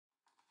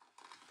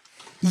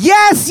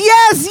Yes,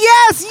 yes,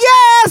 yes,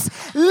 yes!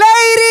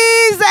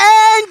 Ladies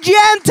and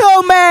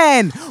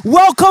gentlemen,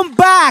 welcome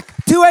back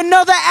to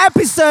another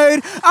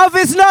episode of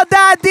It's Not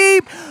That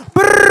Deep,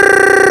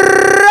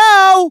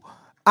 Bro!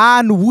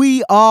 And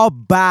we are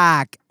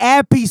back.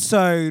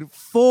 Episode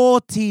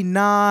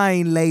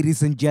 49,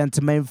 ladies and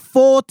gentlemen.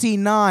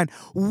 49.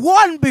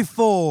 One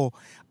before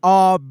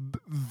our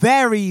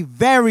very,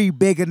 very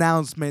big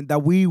announcement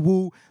that we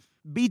will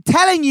be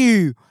telling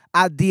you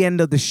at the end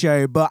of the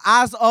show. But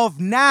as of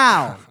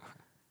now,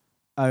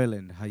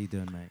 Olin, how you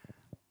doing, mate?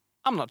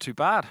 I'm not too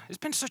bad. It's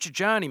been such a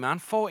journey, man.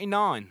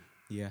 49.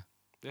 Yeah.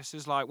 This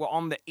is like we're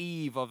on the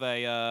eve of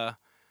a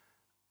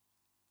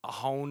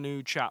whole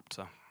new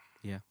chapter.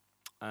 Yeah.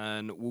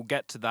 And we'll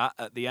get to that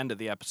at the end of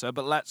the episode.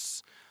 But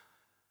let's.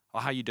 Oh,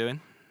 how you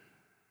doing?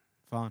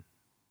 Fine.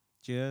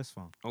 Just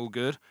fine. All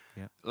good.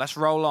 Yeah. Let's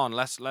roll on.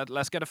 Let's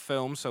get a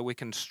film so we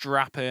can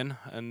strap in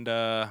and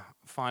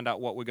find out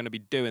what we're going to be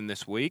doing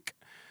this week.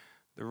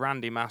 The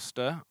Randy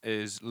Master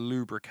is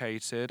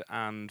lubricated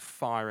and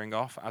firing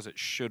off as it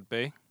should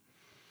be.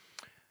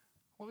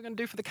 What are we going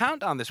to do for the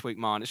countdown this week,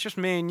 man? It's just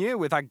me and you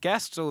with our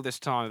guests all this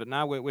time, but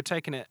now we're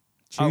taking it.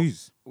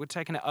 Choose. We're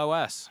taking it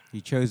OS.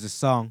 You chose a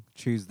song.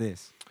 Choose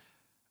this.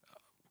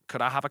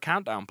 Could I have a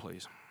countdown,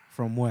 please?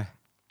 From where?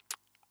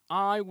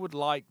 I would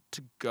like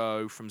to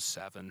go from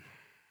 7.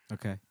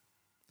 Okay.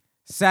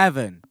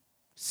 7,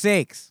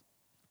 6,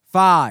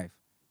 5,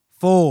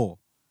 4,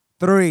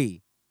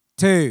 3,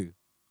 2,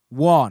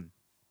 1.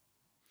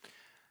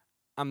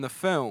 And the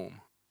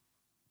film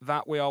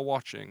that we are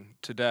watching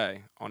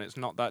today on It's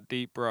Not That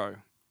Deep, Bro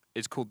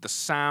is called The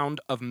Sound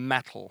of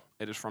Metal.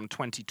 It is from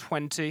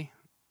 2020.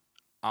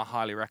 I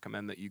highly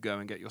recommend that you go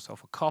and get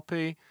yourself a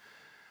copy.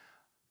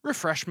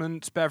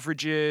 Refreshments,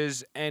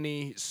 beverages,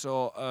 any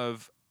sort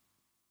of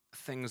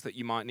things that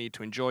you might need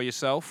to enjoy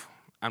yourself.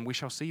 And we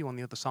shall see you on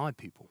the other side,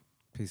 people.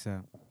 Peace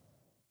out.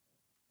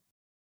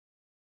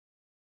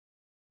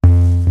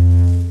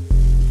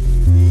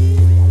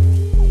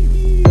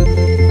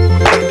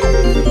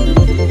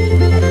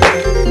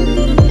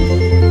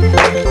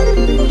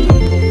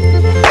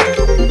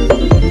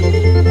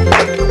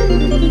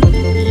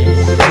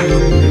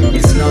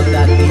 It's not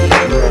that deep,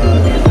 bro.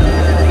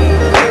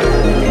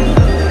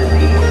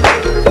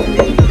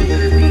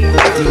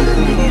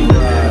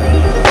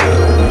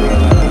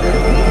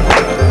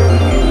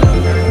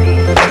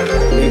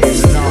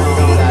 It's not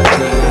that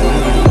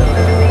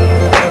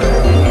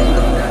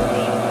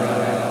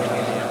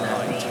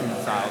Like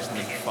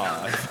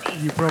 2005.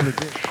 deep. You probably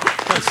did.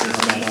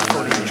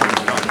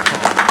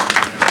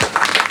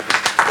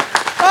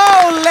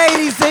 Oh,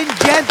 ladies and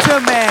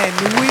gentlemen,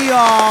 we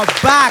are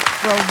back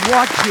from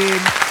watching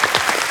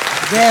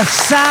The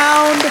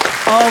Sound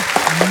of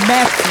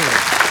Metal.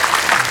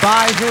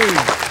 By who?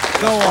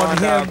 Go on, find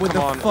hit out. him with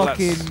Come the on,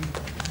 fucking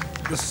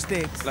the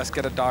sticks. Let's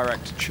get a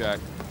director check.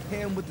 Hit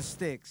him with the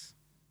sticks.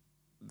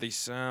 The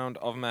Sound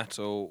of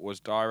Metal was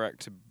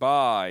directed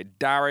by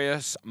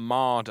Darius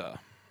Marder.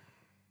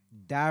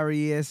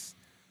 Darius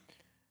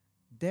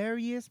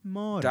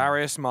Marder.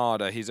 Darius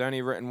Marder. He's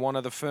only written one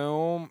other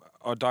film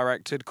or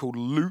directed called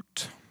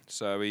Loot.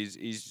 So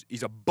he's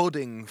a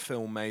budding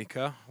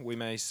filmmaker, we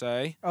may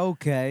say.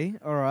 Okay,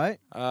 all right.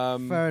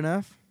 Fair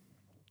enough.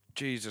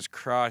 Jesus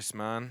Christ,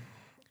 man.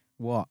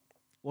 What?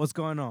 What's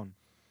going on?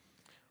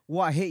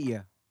 What hit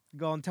you?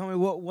 Go on, tell me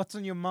what's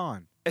on your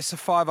mind. It's a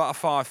 5 out of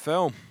 5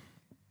 film.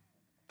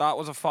 That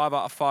was a 5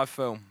 out of 5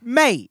 film.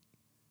 Mate,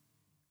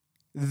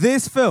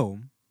 this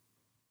film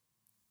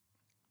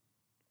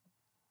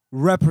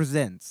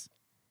represents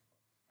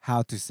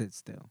how to sit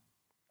still.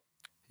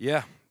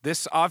 Yeah.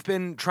 I've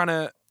been trying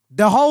to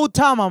The whole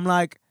time I'm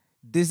like,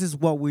 this is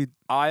what we've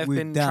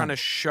been done. trying to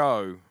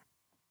show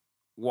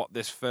what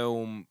this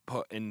film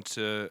put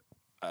into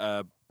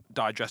a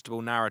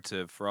digestible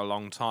narrative for a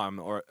long time.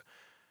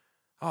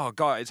 Oh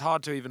God, it's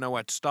hard to even know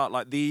where to start.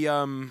 Like the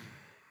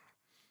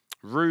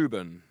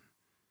Ruben.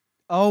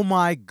 Oh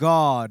my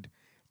God.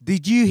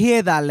 Did you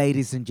hear that,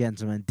 ladies and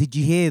gentlemen? Did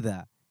you hear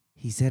that?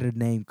 He said her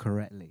name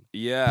correctly.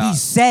 Yeah. He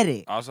said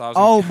it. I was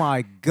Oh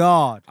my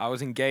God. I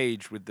was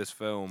engaged with this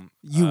film.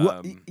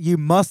 You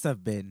must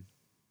have been.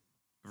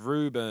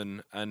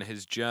 Ruben and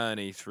his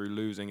journey through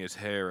losing his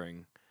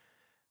hearing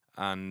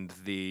and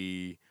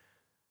the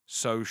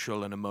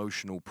social and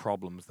emotional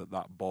problems that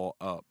brought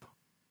up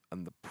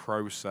and the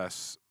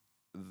processes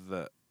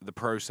that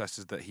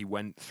he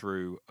went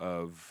through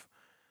of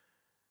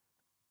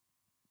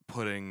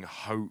putting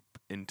hope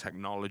in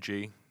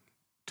technology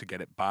to get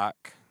it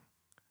back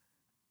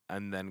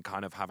and then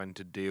kind of having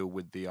to deal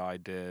with the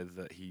idea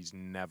that he's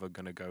never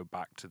going to go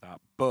back to that.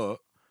 But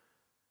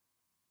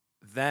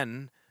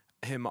then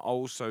him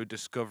also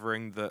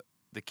discovering that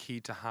the key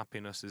to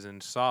happiness is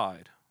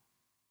inside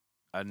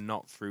and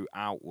not through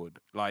outward.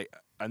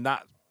 And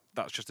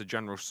that's just a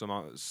general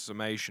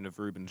summation of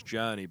Ruben's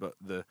journey, but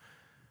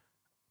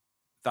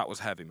that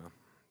was heavy, man.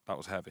 That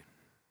was heavy.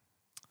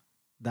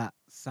 That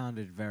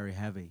sounded very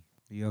heavy.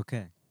 Are you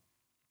okay?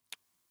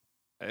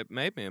 It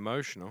made me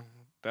emotional.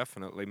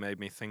 Definitely made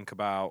me think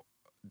about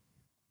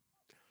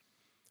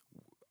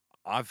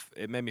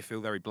it made me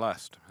feel very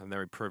blessed and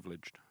very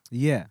privileged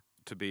Yeah.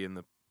 to be in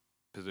the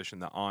position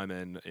that I'm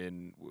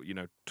in,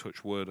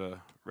 touch wood,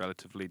 a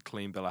relatively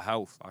clean bill of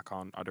health. I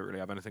don't really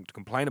have anything to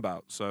complain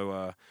about.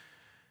 So,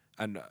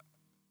 and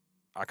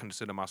I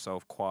consider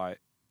myself quite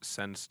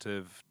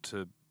sensitive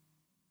to,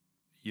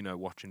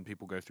 watching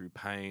people go through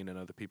pain and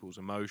other people's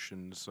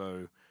emotions.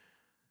 So,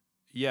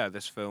 yeah,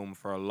 this film,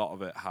 for a lot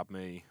of it, had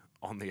me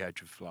on the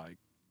edge of, like,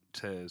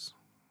 tears,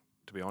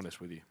 to be honest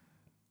with you.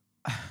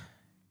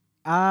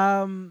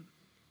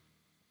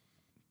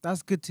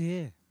 That's good to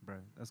hear, bro.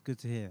 That's good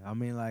to hear. I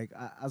mean, like,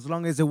 as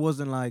long as it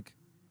wasn't like,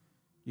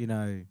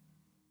 a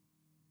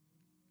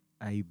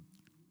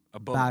A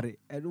bummer. bad,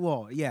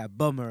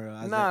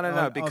 bummer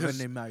No, of because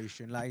an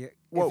emotion. Like,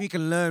 well, if you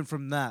can learn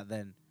from that,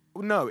 then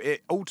no,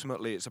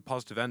 ultimately it's a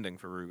positive ending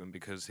for Ruben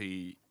because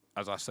he,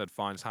 as I said,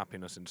 finds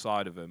happiness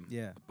inside of him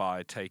yeah,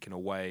 by taking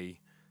away.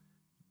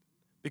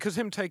 Because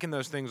him taking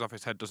those things off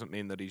his head doesn't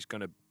mean that he's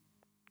going to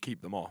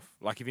keep them off.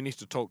 Like, if he needs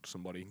to talk to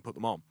somebody, he can put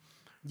them on.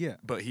 yeah.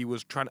 But he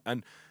was trying to,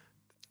 and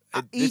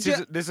This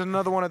is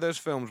another one of those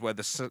films where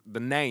the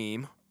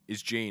name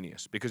is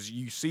genius because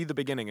you see the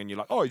beginning and you're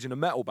like, oh, he's in a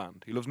metal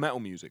band. He loves metal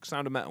music,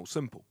 Sound of Metal,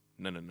 simple.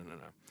 No.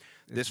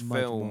 This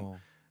film,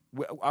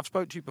 I've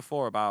spoke to you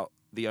before about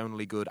the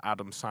only good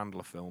Adam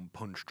Sandler film,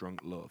 Punch Drunk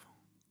Love.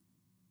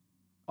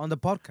 On the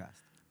podcast,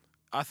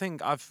 I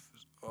think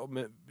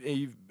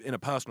in a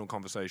personal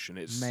conversation,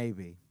 it's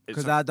maybe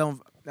it's because I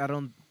don't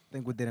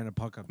think we did it in a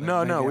podcast. But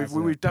no, maybe as a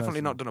we've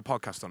definitely personal. not done a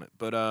podcast on it.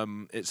 But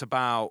it's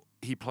about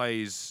he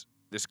plays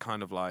this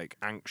kind of like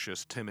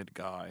anxious, timid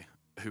guy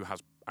who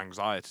has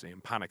anxiety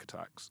and panic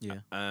attacks. Yeah.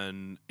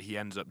 And he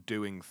ends up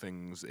doing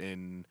things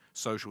in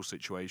social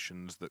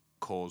situations that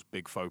cause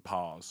big faux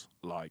pas,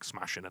 like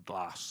smashing a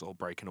glass or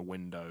breaking a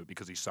window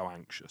because he's so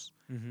anxious.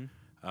 Mm-hmm.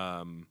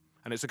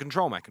 And it's a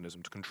control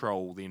mechanism to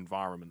control the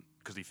environment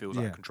because he feels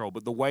out Yeah. of control.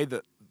 But the way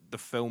that the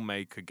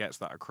filmmaker gets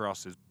that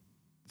across is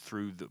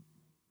through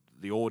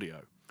the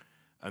audio.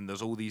 And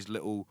there's all these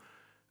little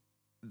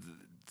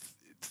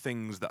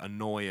things that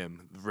annoy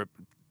him.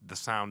 The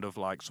sound of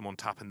like someone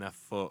tapping their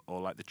foot or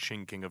like the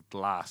chinking of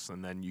glass,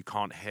 and then you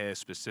can't hear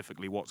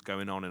specifically what's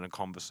going on in a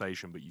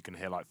conversation, but you can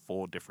hear like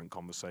 4 different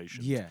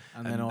conversations. Yeah,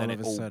 and then all it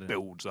of a all sudden,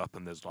 builds up,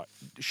 and there's like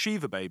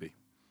Shiva Baby.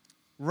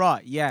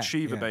 right? Yeah,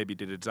 Shiva yeah. Baby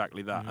did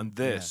exactly that, Mhm, and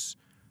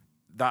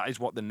that is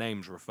what the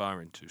name's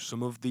referring to.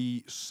 Some of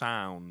the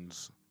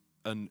sounds,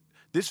 and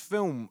this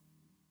film,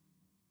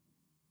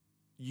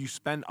 you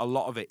spend a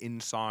lot of it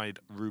inside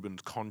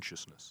Ruben's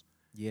consciousness,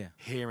 Yeah,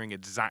 hearing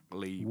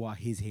exactly what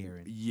he's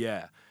hearing.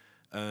 Yeah,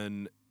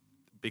 and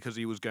because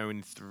he was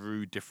going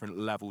through different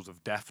levels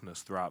of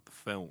deafness throughout the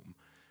film,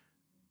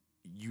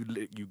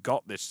 you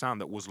got this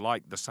sound that was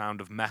like the sound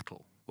of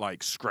metal,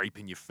 like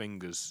scraping your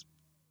fingers.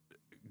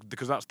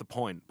 Because that's the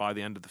point. By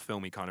the end of the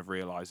film, he kind of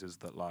realizes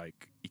that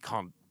like he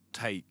can't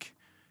take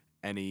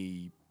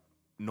any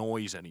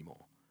noise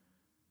anymore.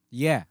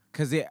 Yeah,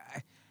 because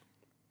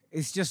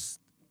it's just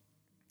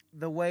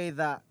the way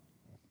that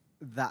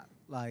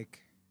like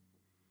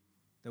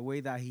the way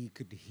that he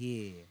could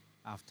hear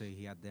after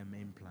he had them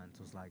implants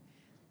was like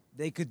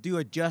they could do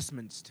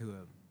adjustments to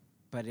him,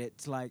 but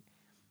it's like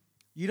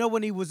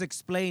when he was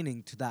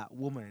explaining to that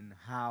woman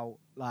how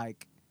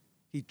like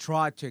he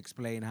tried to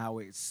explain how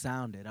it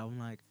sounded. I'm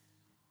like,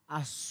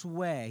 I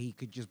swear he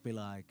could just be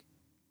like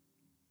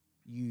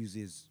use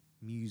his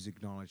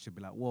music knowledge to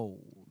be like, whoa,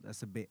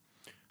 that's a bit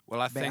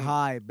Well, I bit think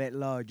high, bit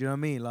low. Do you know what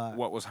I mean? Like,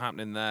 what was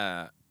happening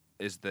there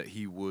is that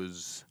he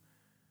was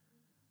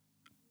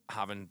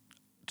having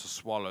to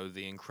swallow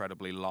the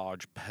incredibly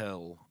large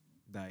pill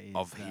that is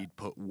of that. he'd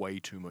put way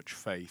too much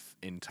faith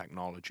in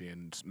technology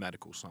and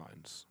medical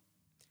science.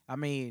 I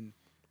mean,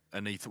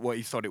 And he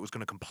thought it was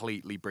going to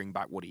completely bring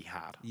back what he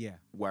had. yeah.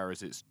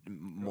 Whereas it's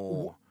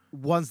more.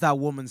 Once that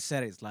woman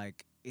said it's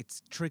like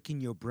it's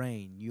tricking your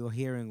brain. Your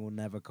hearing will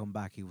never come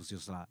back. He was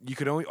just like, You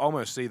could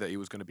almost see that he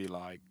was going to be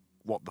like,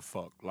 what the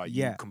fuck? Like,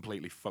 Yeah. you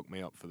completely fucked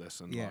me up for this.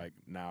 And, Yeah. like,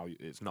 now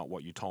it's not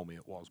what you told me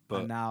it was. and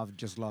But now I've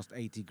just lost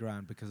 80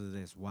 grand because of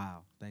this.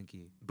 Wow, thank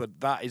you. but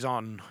that is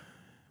on.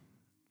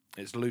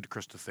 It's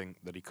ludicrous to think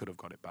that he could have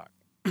got it back.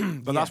 But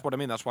Yeah. that's what I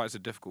mean. That's why it's a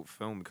difficult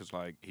film because,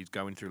 like, he's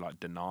going through, like,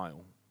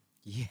 denial.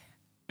 Yeah,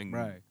 And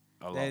right.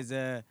 a lot. There's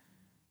a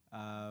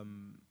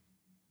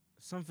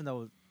something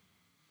that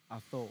I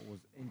thought was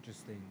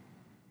interesting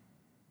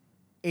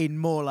in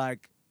more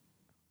like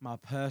my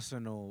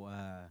personal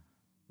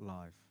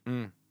life.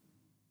 Mm.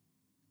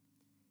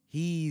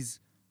 He's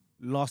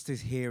lost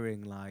his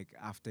hearing like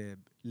after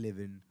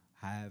living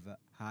however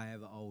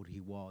old he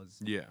was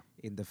Yeah.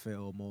 in the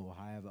film or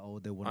however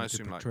old they I wanted to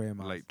assume, like, portray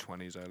him as. late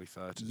 20s, early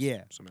 30s.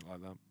 Yeah. Something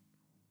like that.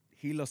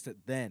 He lost it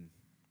then,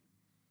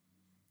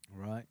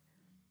 right?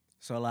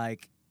 So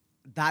like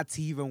that's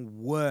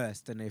even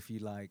worse than if you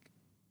like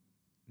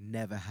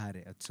never had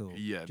it at all.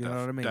 Yeah, Do you know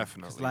what I mean? 'Cause,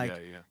 definitely. like,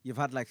 yeah. you've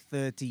had like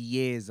 30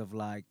 years of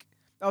like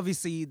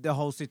obviously the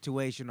whole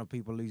situation of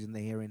people losing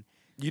their hearing.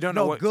 You don't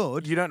Not know what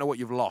good. You don't know what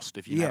you've lost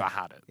if you Yeah. never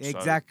had it. So,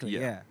 Exactly,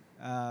 yeah.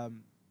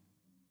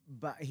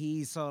 But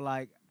he's so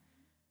like,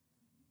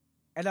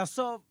 and I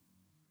saw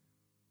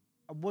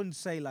I wouldn't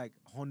say like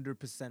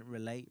 100%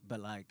 relate, but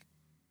like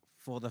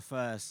for the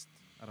first,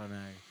 I don't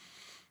know,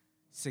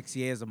 6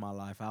 years of my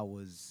life, I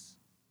was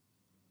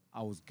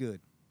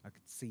good. I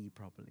could see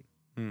properly.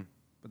 Mm.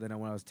 But then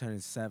when I was turning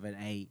 7,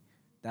 8,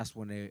 that's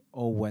when it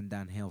all went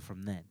downhill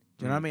from then.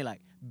 Do you know what I Mm. mean?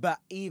 Like, but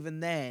even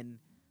then,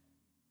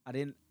 I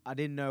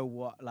didn't know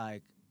what,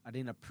 like, I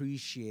didn't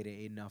appreciate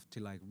it enough to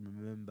like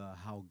remember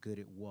how good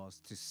it was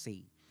to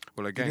see.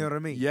 Well, Do again, you know what I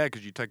mean? yeah,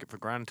 because you take it for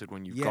granted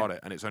when you've Yeah. got it,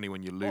 and it's only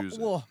when you lose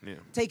Well, it. Yeah.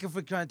 take it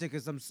for granted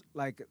because I'm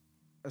like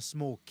a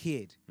small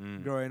kid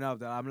Mm. growing up.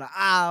 That I'm like,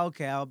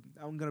 okay,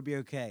 I'm gonna be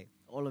okay.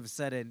 All of a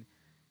sudden,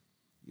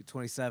 you're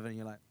 27, and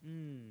you're like,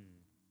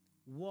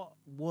 what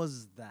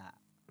was that?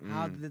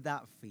 How Mm. did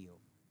that feel?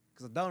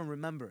 Because I don't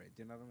remember it.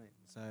 Do you know what I mean?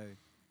 So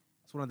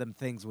it's one of them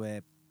things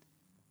where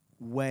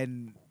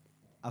when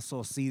I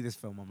see this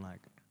film, I'm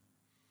like,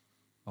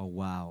 oh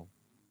wow,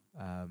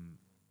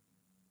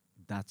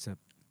 that's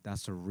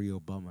a real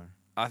bummer.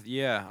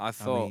 I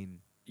thought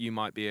mean, you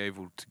might be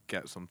able to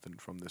get something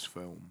from this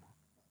film,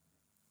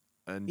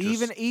 and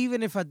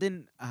even if I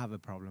didn't have a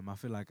problem, I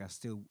feel like I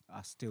still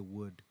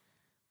would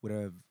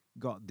have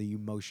got the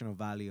emotional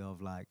value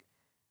of like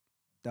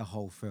the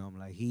whole film.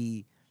 Like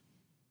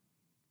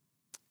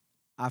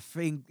I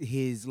think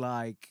his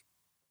like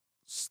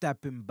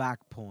stepping back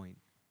point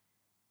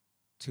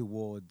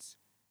towards,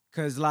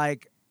 because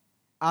like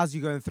as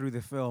you're going through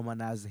the film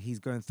and as he's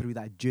going through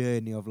that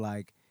journey of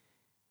like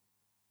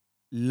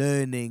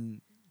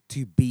learning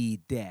to be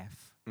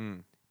deaf,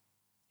 Mm.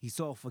 he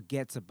sort of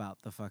forgets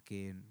about the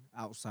fucking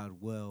outside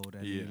world,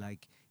 and Yeah.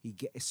 he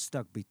gets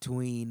stuck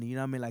between, you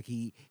know what I mean? Like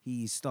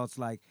he starts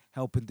like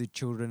helping the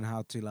children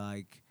how to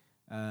like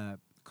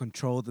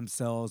control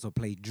themselves or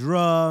play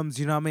drums,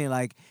 you know what I mean?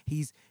 Like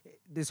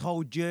this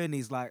whole journey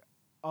is like,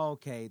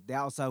 okay, the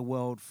outside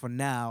world for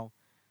now,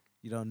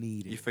 you don't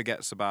need He it.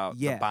 forgets about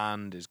the Yeah.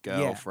 band, his Yeah.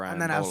 girlfriend,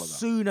 And then all as of that.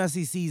 soon as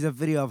he sees a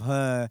video of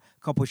her a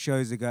couple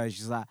shows ago,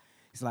 he's like,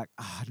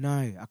 no,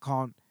 I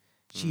can't.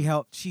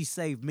 She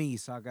saved me,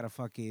 so I gotta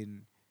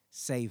fucking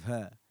save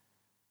her.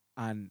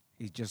 And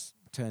it just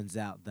turns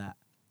out that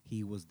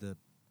he was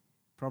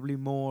probably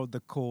more the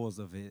cause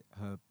of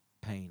her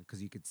pain,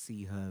 because you could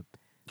see her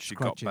She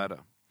scratching. got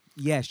better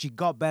Yeah, she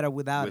got better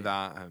without it.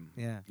 without him.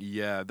 Yeah.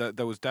 Yeah,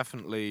 there was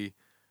definitely.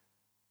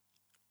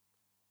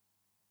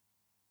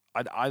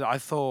 I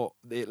thought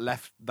it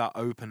left that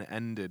open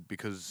ended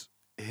because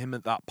him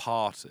at that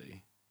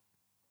party,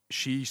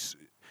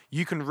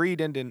 you can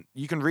read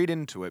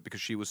into it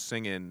because she was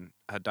singing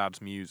her dad's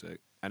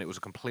music, and it was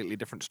a completely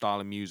different style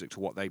of music to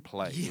what they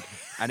played,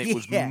 and it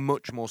was Yeah.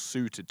 much more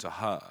suited to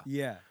her.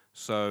 Yeah.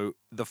 So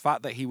the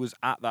fact that he was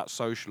at that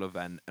social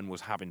event and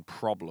was having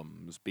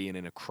problems being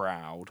in a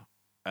crowd,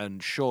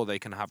 and sure, they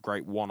can have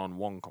great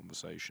one-on-one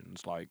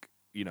conversations, like,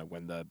 you know,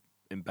 when they're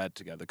in bed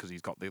together because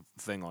he's got the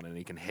thing on and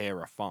he can hear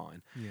her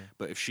fine. Yeah.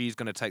 But if she's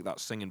going to take that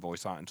singing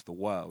voice out into the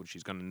world,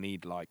 she's going to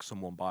need like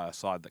someone by her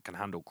side that can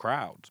handle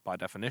crowds by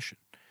definition.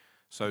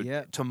 So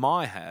Yeah. to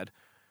my head,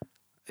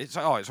 it's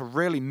a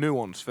really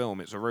nuanced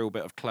film. It's a real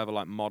bit of clever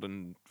like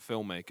modern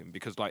filmmaking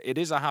because like it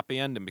is a happy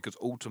ending because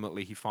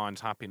ultimately he finds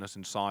happiness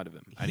inside of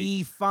him. And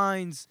He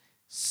finds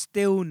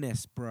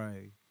stillness,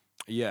 bro.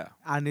 yeah.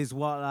 And is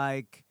what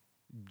like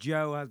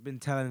Joe has been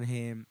telling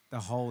him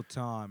the whole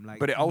time. Like,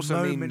 But it also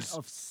moment means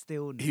of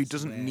stillness. He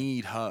doesn't where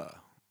need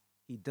her.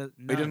 He does.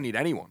 He doesn't need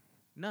anyone.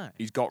 No.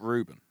 He's got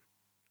Ruben.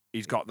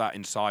 He's got that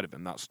inside of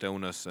him, that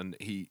stillness, and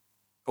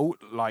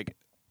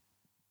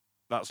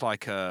that's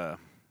like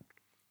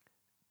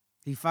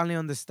He finally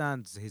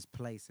understands his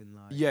place in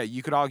life. yeah.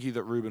 You could argue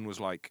that Ruben was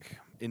like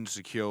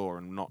insecure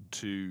and not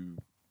too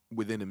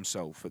within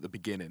himself at the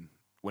beginning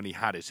when he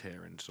had his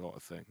hearing, sort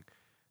of thing,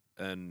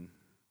 and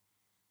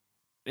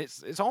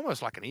it's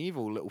almost like an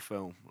evil little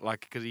film,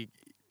 like because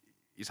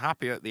he's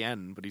happy at the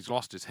end, but he's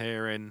lost his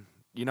hearing.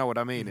 You know what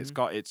I mean? It's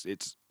got it's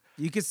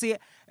You can see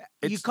it. You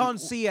It's- can't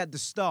see it at the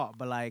start,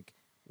 but like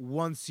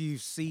once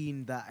you've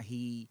seen that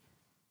he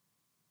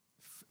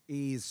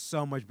is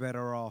so much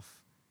better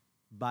off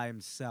by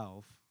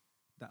himself,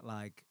 that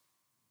like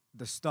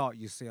the start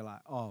you see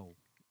like, oh,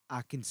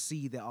 I can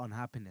see the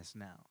unhappiness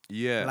now.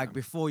 yeah. But like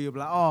before, you'll be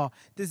like, oh,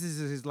 this is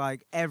his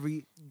like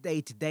every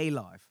day-to-day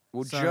life.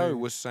 Well, So- Joe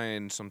was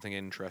saying something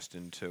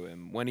interesting to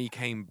him when he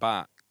came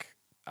back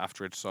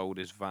after he'd sold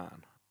his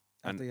van.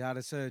 after he had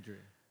a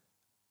surgery.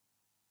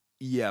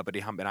 Yeah, but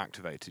he hadn't been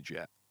activated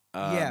yet.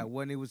 Yeah,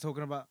 when he was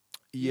talking about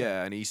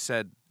Yeah, and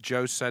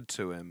Joe said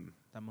to him,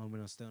 that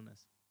moment of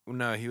stillness. well,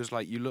 no, he was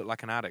like, you look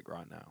like an addict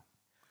right now.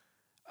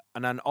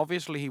 And then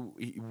obviously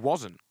he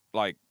wasn't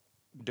like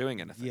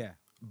doing anything. Yeah.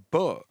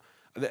 But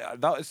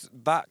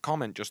that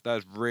comment just there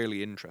is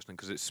really interesting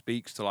because it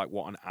speaks to like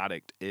what an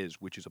addict is,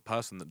 which is a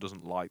person that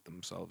doesn't like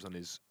themselves and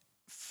is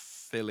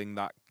filling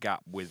that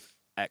gap with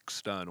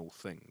external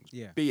things.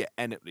 Yeah. Be it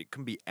it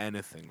can be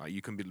anything. Like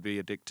you can be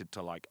addicted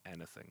to like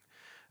anything,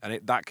 and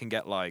that can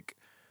get like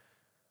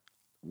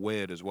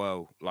weird as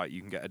well. Like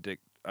you can get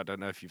addicted. I don't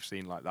know if you've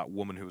seen like that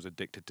woman who was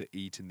addicted to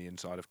eating the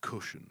inside of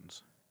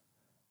cushions.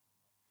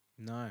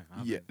 No.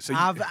 I Yeah,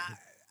 haven't. so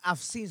I've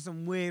seen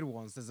some weird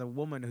ones. There's a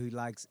woman who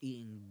likes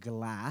eating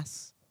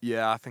glass.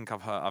 Yeah, I think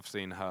I've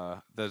seen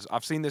her.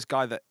 I've seen this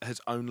guy that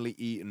has only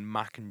eaten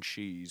mac and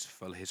cheese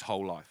for his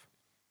whole life.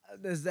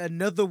 There's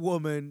another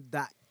woman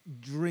that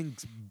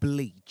drinks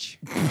bleach.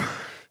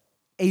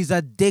 He's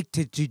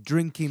addicted to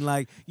drinking,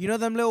 like, you know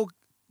them little,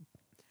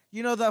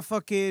 you know that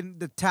fucking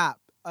the tap,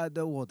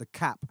 the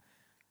cap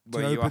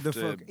Where to you open have the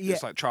to, fuck. Yeah,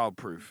 it's like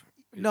childproof.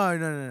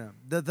 no.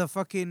 The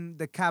fucking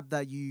the cap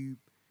that you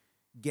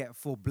get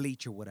for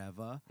bleach or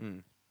whatever.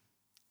 Mm.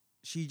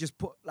 She just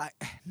put like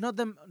not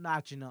them. No,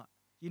 actually not.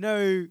 You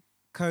know,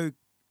 Coke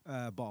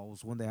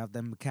bottles when they have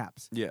them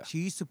caps. Yeah. She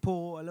used to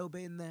pour a little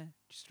bit in there.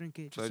 Just drink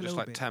it. So a just little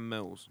like bit. 10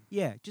 mils.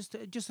 Yeah, just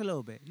a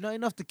little bit. Not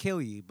enough to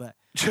kill you, but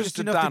Just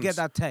to enough dance. to get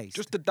that taste.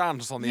 Just to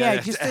dance on the yeah,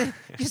 edge.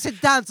 just to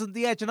dance on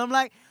the edge. And I'm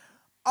like,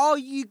 oh,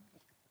 you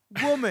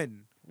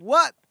woman,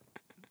 what?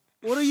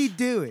 What are you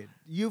doing?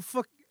 You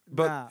fuck.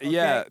 But, nah,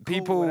 yeah, okay, cool,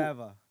 people-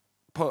 whatever.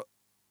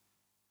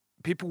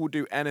 People will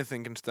do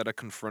anything instead of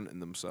confronting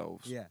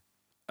themselves. Yeah,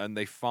 And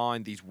they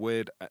find these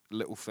weird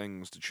little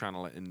things to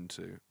channel it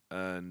into.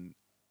 And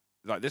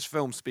like this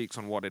film speaks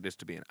on what it is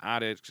to be an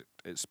addict.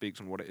 It speaks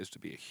on what it is to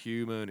be a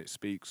human. It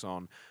speaks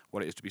on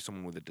what it is to be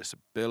someone with a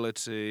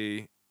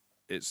disability.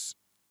 It's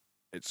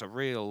a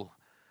real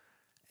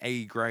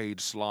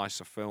A-grade slice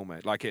of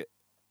filmmaking. Like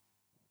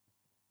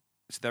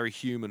it's a very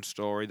human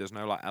story. There's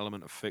no like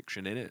element of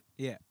fiction in it.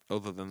 yeah.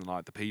 Other than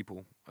like the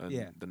people and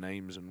Yeah. the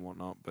names and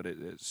whatnot. But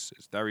it's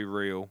very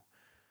real.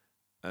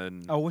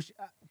 And I wish,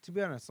 to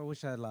be honest, I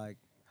wish I like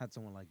had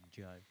someone like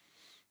Joe,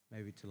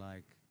 maybe to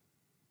like,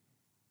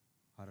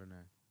 I don't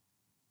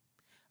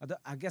know.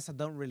 I guess I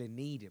don't really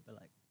need it, but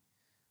like,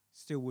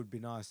 still would be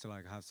nice to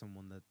like have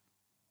someone that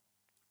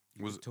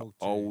you was could talk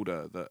to.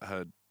 older that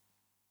had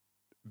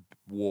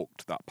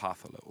walked that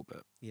path a little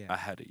bit Yeah,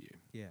 ahead of you.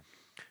 yeah,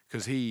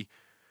 Because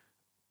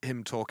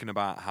him talking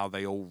about how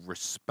they all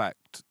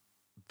respect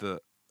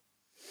that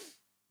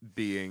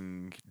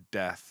being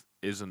deaf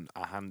isn't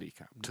a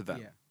handicap to them.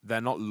 Yeah. They're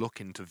not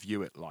looking to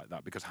view it like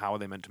that because how are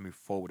they meant to move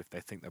forward if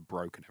they think they're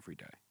broken every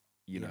day?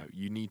 You Yeah. know,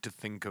 you need to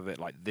think of it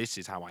like this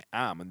is how I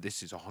am and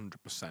this is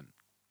 100%.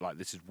 Like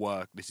this is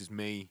work, this is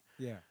me.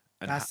 yeah.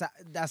 And That's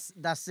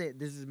it.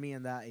 This is me,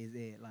 and that is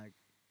it. Like,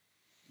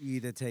 you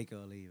either take it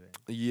or leave it.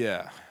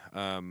 Yeah.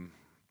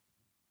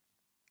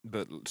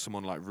 But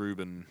someone like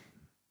Ruben,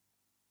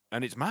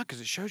 and it's mad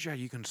because it shows you how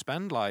you can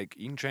spend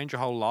you can change your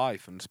whole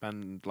life and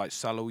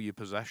sell all your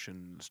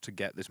possessions to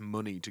get this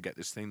money, to get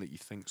this thing that you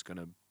think's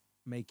gonna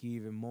Make you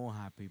even more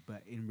happy,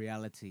 but in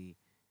reality,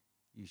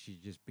 you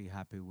should just be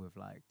happy with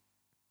like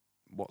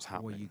what's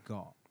happening. what you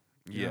got.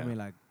 You know Yeah. what I mean?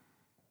 Like,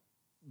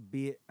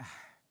 be it.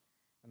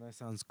 I know it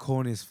sounds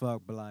corny as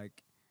fuck, but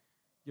like,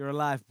 you're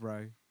alive,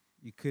 bro.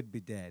 You could be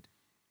dead.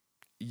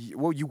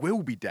 Well, you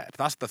will be dead.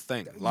 That's the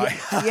thing. Like,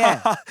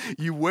 yeah.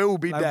 you will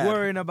be Like dead.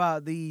 worrying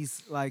about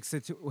these, like,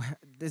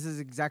 this is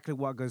exactly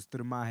what goes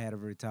through my head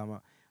every time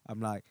I'm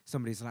like,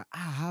 somebody's like,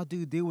 how do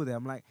you deal with it?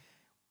 I'm like,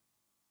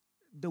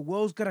 the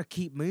world's gotta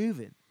keep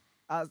moving.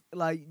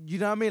 Like, you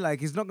know what I mean?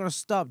 Like, it's not gonna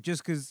stop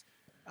just because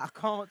I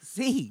can't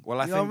see. Well,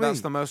 I You know think what that's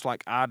mean? the most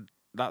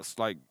that's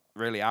like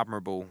really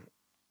admirable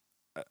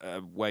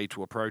way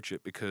to approach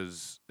it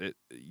because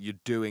you're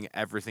doing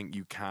everything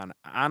you can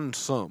and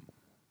some.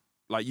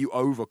 Like you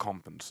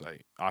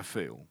overcompensate, I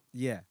feel.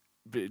 Yeah.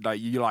 Like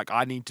you're like,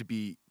 I need to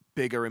be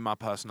bigger in my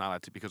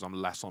personality because I'm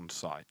less on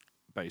site.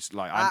 Based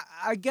like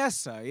I guess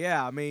so.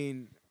 Yeah. I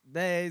mean,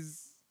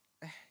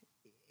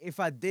 if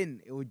I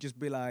didn't, it would just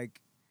be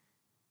like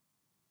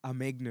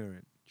I'm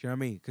ignorant. Do you know what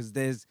I mean? Because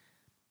there's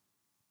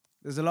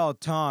a lot of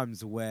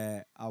times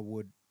where I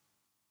would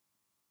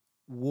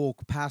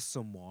walk past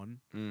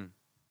someone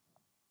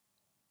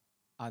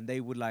and they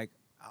would like,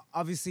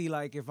 obviously,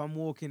 like if I'm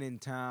walking in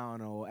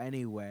town or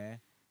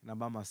anywhere and I'm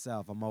by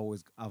myself,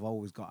 I've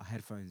always got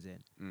headphones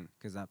in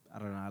because I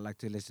don't know, I like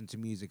to listen to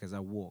music as I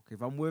walk.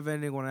 If I'm with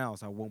anyone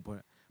else, I won't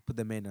put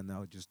them in and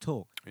they'll just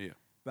talk. Yeah.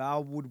 But I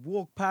would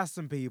walk past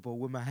some people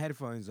with my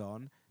headphones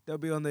on. They'll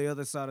be on the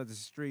other side of the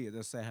street.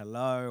 They'll say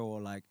hello or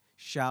like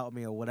shout at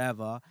me or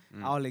whatever.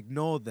 I'll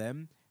ignore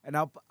them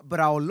but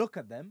I'll look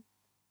at them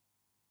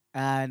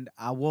and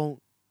I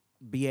won't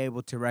be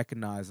able to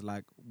recognize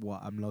like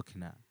what I'm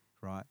looking at,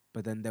 right?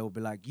 But then they'll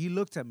be like, "You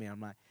looked at me." I'm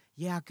like,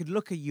 "Yeah, I could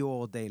look at you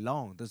all day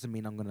long. Doesn't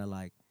mean I'm gonna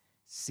like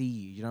see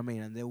you." You know what I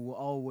mean? And they will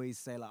always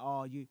say like,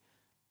 "Oh,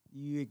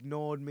 you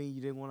ignored me.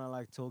 You didn't want to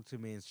like talk to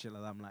me and shit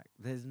like that." I'm like,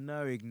 "There's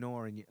no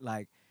ignoring you.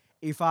 Like,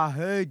 if I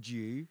heard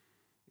you,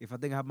 if I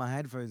didn't have my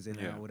headphones in,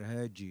 and I would have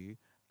heard you,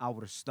 I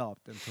would have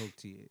stopped and talked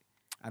to you."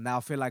 And now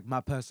I feel like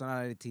my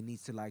personality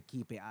needs to like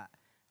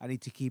I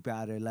need to keep it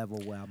at a level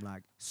where I'm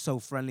like so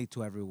friendly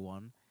to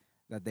everyone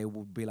that they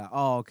would be like,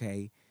 "Oh,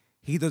 okay,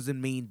 he doesn't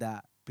mean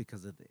that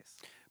because of this."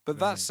 But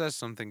Right. that says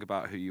something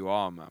about who you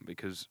are, man,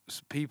 because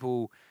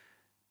people,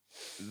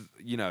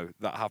 you know,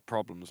 that have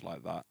problems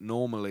like that,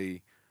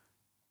 normally,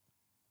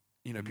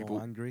 you know, More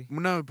people angry.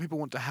 No, people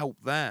want to help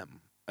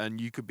them. And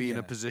you could be in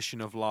a Yeah.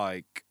 position of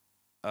like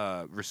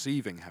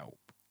receiving help.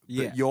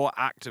 Yeah. But you're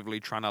actively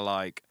trying to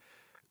like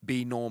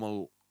be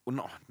normal well,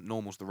 not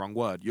normal's the wrong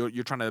word.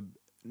 You're trying to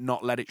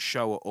not let it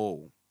show at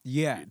all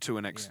Yeah. to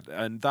an extent,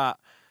 and that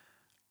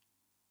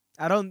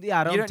I don't.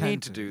 Yeah, I don't. you don't tend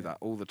need to do yeah. that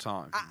all the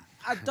time.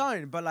 I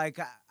don't, but like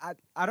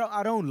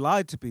I don't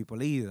lie to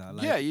people either.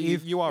 Like yeah, you,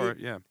 if you are. it,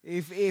 Yeah,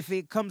 if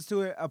it comes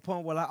to a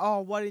point where like,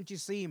 oh, why didn't you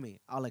see me?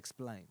 I'll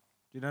explain.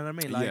 Do you know what I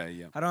mean? Like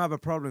yeah. I don't have a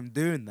problem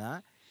doing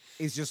that.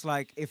 It's just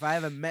like if I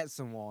ever met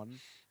someone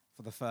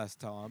for the first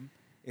time,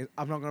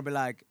 I'm not gonna be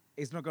like,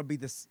 it's not gonna be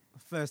the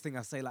first thing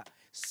I say. Like,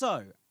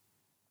 so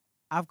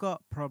I've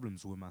got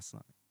problems with my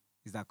son.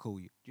 Is that cool?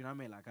 Do you know what I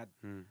mean? Like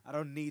I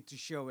don't need to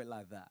show it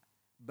like that.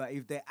 But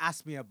if they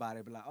ask me about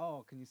it, be like,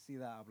 oh, can you see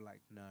that? I'll be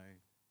like, no,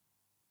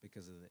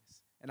 because of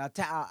this. And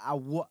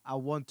I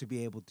want to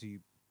be able to.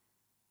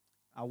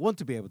 I want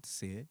to be able to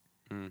see it.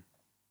 Mm.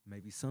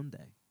 Maybe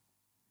someday.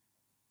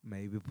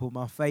 Maybe put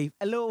my faith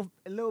a little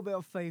bit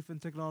of faith in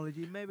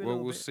technology. Maybe well, a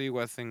little we'll bit. see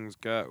where things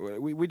go.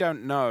 We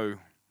don't know.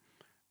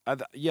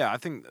 I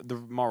think the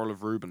moral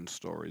of Ruben's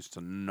story is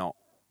to not.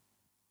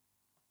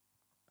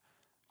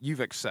 You've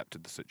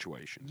accepted the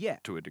situation, Yeah.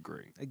 to a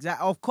degree.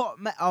 Exactly.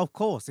 Of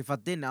course. If I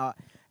didn't,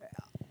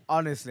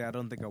 honestly, I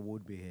don't think I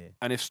would be here.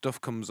 And if stuff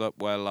comes up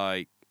where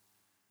like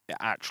it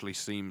actually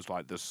seems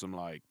like there's some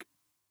like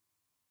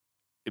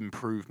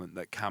improvement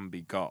that can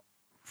be got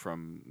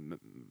from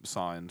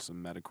science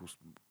and medical,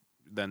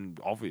 then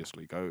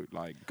obviously go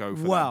for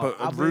Well, that.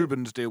 But I mean-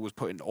 Ruben's deal was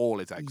putting all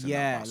his eggs in that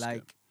Yeah, basket.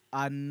 like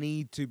I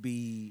need to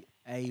be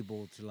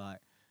able to like.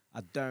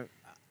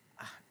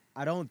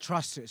 I don't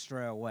trust it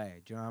straight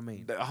away. Do you know what I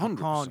mean? 100%, I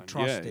can't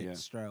trust yeah, it yeah.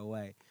 straight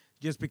away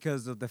just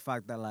because of the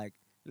fact that like,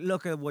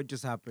 look at what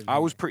just happened. I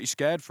was here. pretty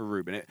scared for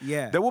Ruben.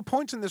 Yeah. There were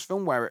points in this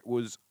film where it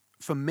was,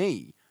 for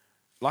me,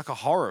 like a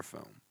horror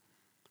film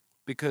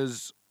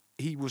because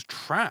he was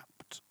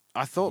trapped.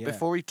 I thought Yeah.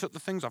 before he took the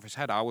things off his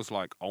head, I was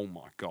like, oh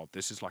my God,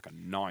 this is like a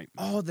nightmare.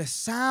 Oh, the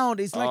sound!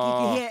 It's like you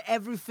can hear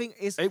everything.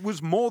 It's It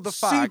was more the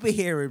fact super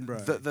hearing, bro.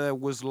 that there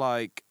was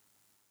like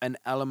an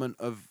element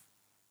of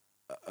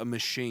a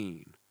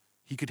machine.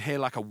 He could hear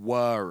like a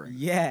whirring.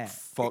 Yeah.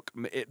 Fuck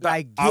me.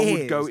 Like I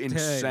would go gears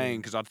insane turning.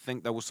 because I'd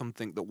think there was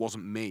something that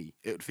wasn't me.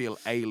 It would feel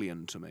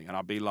alien to me. And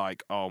I'd be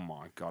like, oh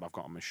my God, I've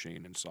got a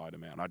machine inside of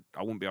me. And I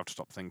wouldn't be able to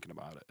stop thinking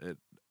about it.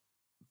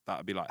 That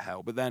would be like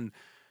hell. But then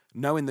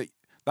knowing that,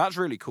 that's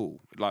really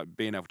cool. Like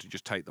being able to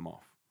just take them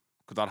off.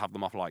 Because I'd have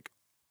them off like,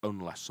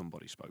 unless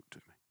somebody spoke to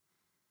me.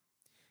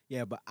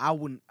 Yeah, but I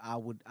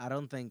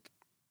don't think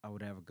I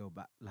would ever go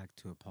back like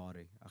to a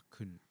party. I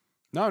couldn't.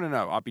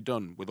 No. I'd be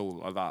done with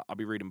all of that. I'd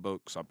be reading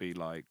books. I'd be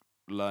like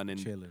learning.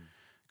 Chilling.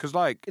 Because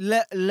like,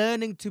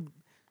 Learning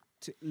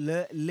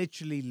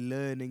literally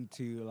learning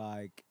to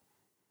like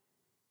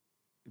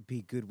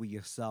be good with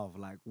yourself,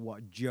 like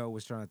what Joe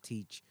was trying to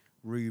teach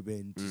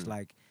Ruben. Just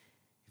like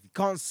if you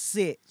can't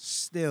sit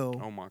still,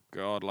 oh my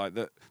God, like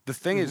the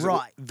thing is,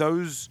 Right.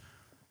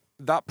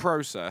 that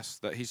process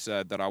that he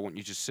said that I want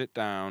you to sit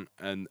down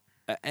and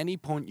at any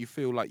point you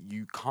feel like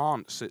you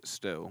can't sit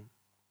still,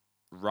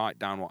 write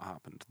down what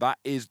happened. That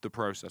is the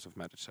process of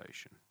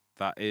meditation.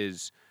 That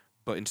is,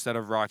 but instead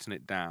of writing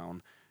it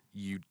down,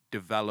 you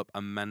develop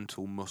a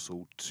mental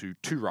muscle to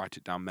write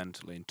it down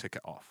mentally and tick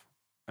it off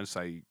and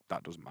say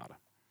that doesn't matter.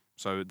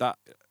 So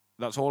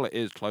that's all it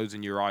is,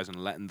 closing your eyes and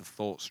letting the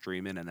thoughts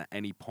stream in, and at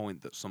any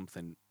point that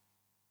something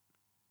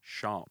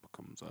sharp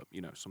comes up,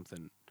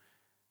 something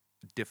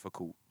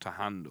difficult to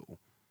handle,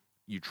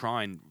 you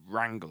try and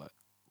wrangle it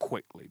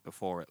quickly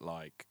before it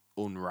like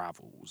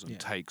unravels and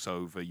takes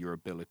over your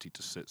ability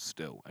to sit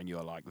still, and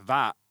you're like,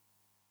 that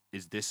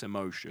is this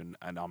emotion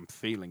and I'm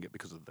feeling it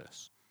because of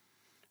this.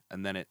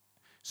 And then it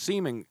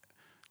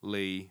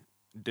seemingly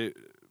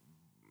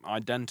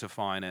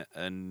identifying it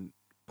and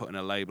putting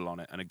a label on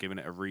it and giving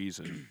it a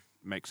reason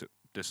makes it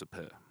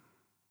disappear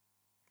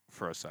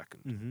for a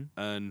second.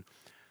 And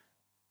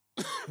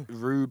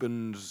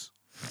Ruben's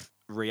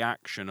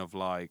reaction of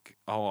like,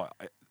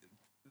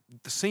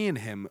 seeing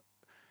him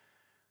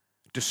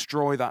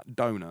destroy that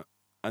donut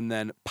and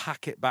then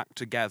pack it back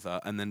together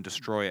and then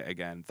destroy it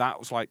again, that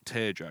was like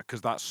tearjerker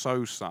because that's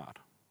so sad.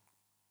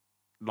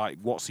 Like,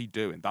 what's he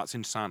doing? That's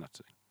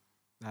insanity.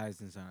 that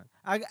is insane.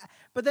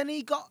 But then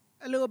he got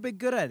a little bit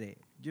good at it.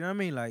 Do you know what I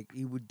mean? Like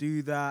he would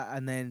do that,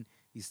 and then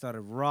he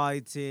started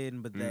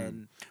writing. But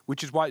then,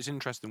 which is why it's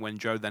interesting when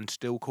Joe then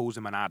still calls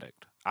him an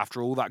addict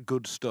after all that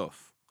good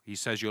stuff. He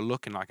says you're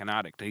looking like an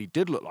addict, and he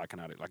did look like an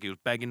addict. Like he was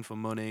begging for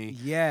money.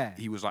 yeah,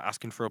 He was like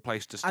asking for a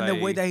place to stay. and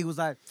the way that he was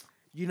like,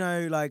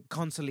 like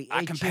constantly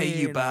I can pay you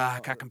itching,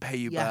 back. or- I can pay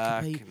you yeah,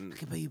 back. I and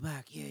can pay you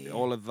back. Yeah.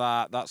 all of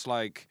that. That's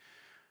like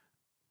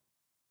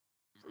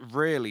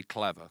really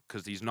clever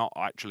because he's not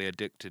actually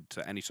addicted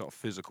to any sort of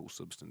physical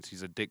substance.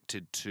 He's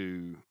addicted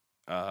to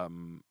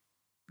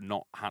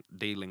not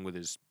dealing with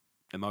his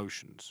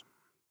emotions.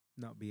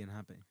 Not being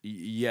happy.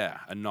 Yeah,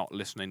 and not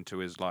listening to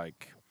his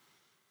like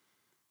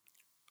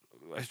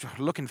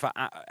looking for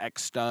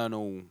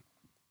external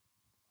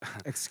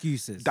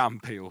Excuses. Dan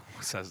Peel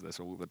says this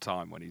all the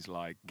time when he's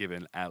like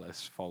giving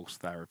Ellis false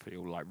therapy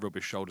or like rub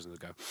his shoulders and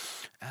go,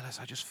 Ellis,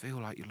 I just feel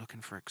like you're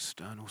looking for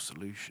external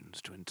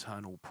solutions to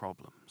internal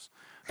problems.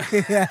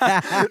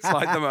 It's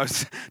like the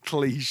most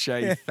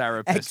cliche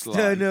therapist line.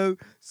 External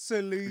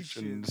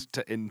solutions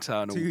To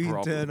internal to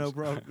problems. internal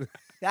problems.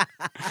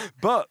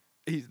 But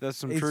there's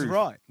some It's truth.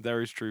 right.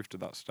 There is truth to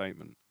that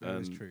statement. That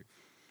is true.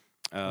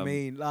 I Um,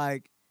 mean,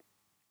 like,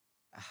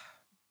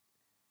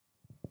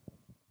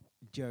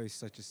 Joe is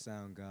such a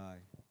sound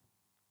guy.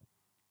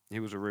 he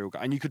was a real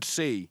guy. And you could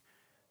see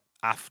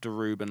after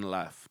Ruben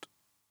left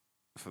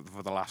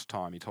for the last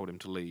time, he told him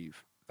to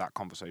leave, that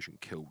conversation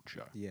killed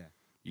Joe. Yeah.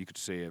 You could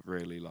see it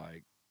really,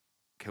 like,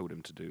 killed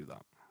him to do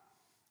that.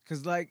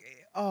 Because, like,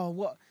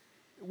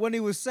 when he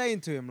was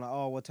saying to him, like,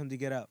 oh, what time do you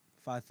get up?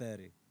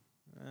 5:30.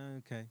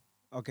 Okay.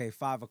 Okay,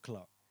 5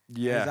 o'clock.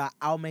 Yeah. He's like,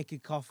 I'll make you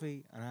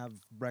coffee and have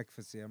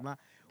breakfast here. I'm like,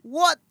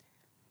 what?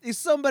 If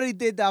somebody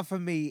did that for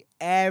me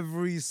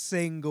every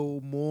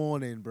single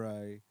morning,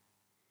 bro,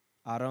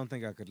 I don't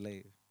think I could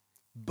leave.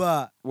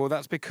 But Well,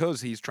 that's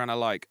because he's trying to,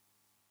 like,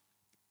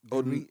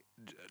 the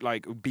re-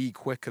 be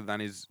quicker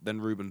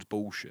than Ruben's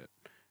bullshit.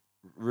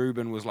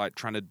 Ruben was, like,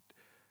 trying to...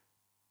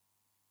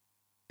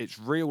 It's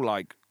real,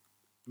 like,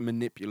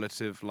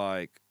 manipulative,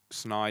 like,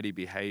 snidey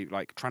behavior,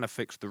 like, trying to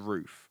fix the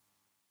roof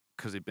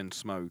because he'd been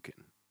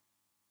smoking.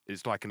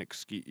 It's like an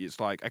excuse. It's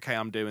like, okay,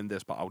 I'm doing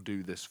this, but I'll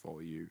do this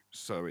for you,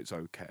 so it's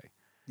okay.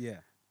 yeah.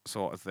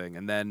 Sort of thing.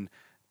 And then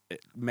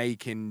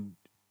making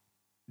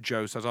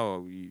Joe says,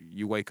 oh,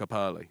 you wake up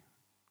early.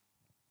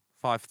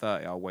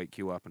 5:30, I'll wake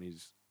you up. And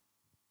he's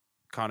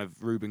kind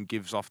of, Ruben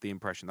gives off the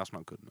impression that's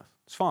not good enough.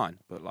 It's fine,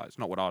 but like, it's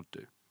not what I'd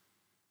do.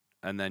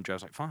 And then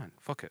Joe's like, fine,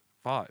 fuck it,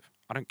 5.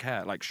 I don't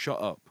care. Like,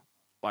 shut up.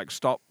 Like,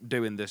 stop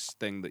doing this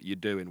thing that you're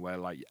doing where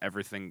like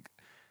everything,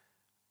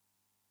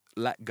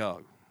 let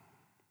go.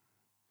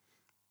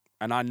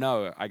 And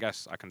I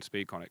guess I can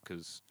speak on it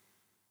because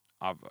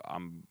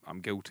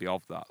I'm guilty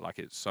of that. Like,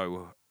 it's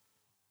so,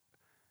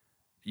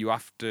 you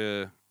have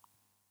to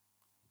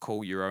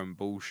call your own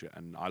bullshit,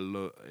 and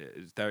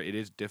it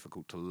is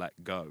difficult to let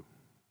go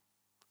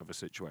of a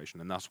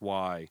situation, and that's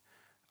why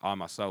I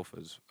myself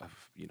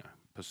have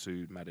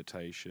pursued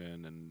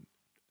meditation and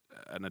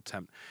an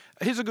attempt.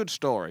 Here's a good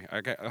story.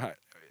 Okay,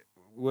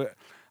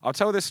 I'll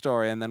tell this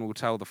story, and then we'll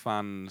tell the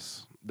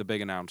fans the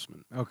big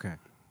announcement. Okay.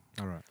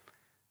 All right.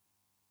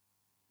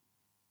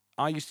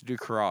 I used to do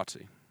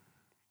karate,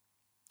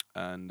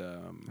 and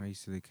I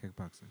used to do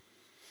kickboxing.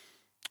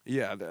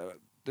 yeah,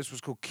 this was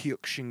called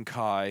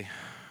Kyokushinkai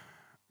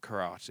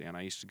karate, and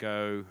I used to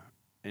go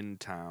in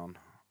town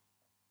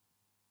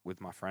with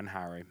my friend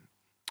Harry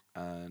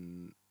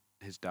and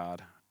his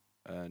dad,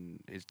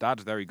 and his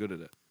dad's very good at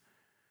it.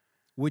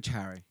 Which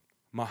Harry?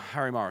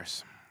 Harry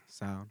Morris,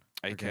 Sound.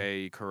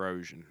 aka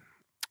Corrosion.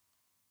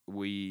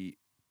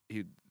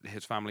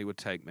 His family would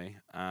take me,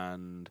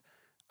 and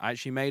I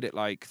actually made it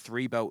like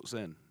 3 belts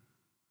in.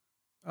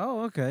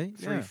 Oh, okay.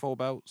 4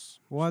 belts.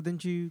 Why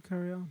didn't you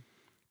carry on?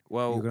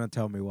 Well, You're gonna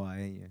tell me why,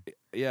 ain't you?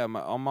 yeah,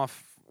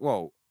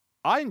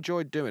 I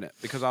enjoyed doing it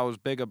because I was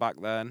bigger back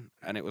then,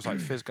 and it was like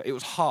physical. It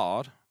was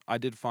hard. I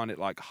did find it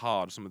like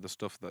hard, some of the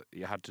stuff that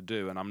you had to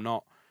do, and I'm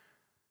not.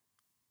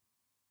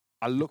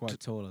 You're quite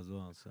tall as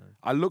well, so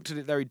I looked at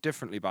it very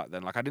differently back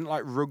then. Like, I didn't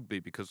like rugby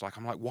because like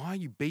I'm like, why are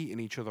you beating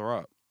each other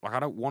up? Like, I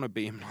don't want to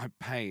be in like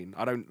pain.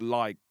 I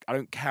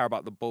don't care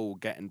about the ball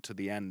getting to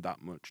the end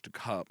that much to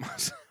hurt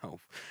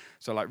myself.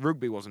 So like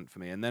rugby wasn't for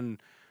me. And then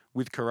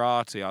with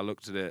karate, I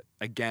looked at it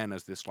again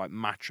as this like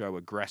macho,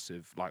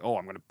 aggressive, like, oh,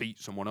 I'm going to beat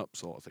someone up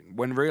sort of thing.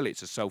 When really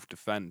it's a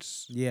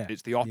self-defense. Yeah.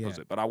 It's the opposite.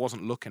 Yeah. But I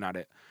wasn't looking at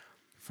it.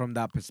 From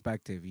that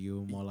perspective, you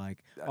were more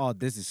like, oh,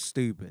 this is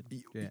stupid.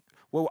 Yeah.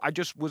 Well, I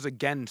just was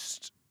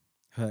against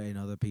Hurting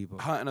other people.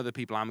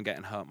 I'm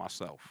getting hurt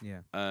myself. Yeah.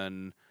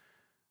 And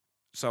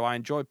so I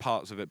enjoyed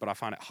parts of it, but I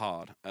find it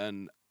hard.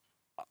 And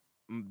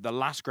the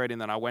last grading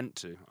that I went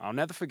to, I'll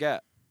never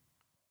forget,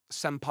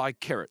 Senpai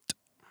Kirit.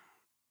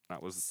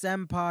 That was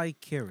Senpai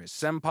Kirit.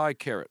 Senpai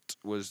Kirit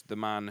was the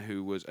man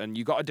who was, and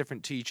you got a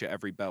different teacher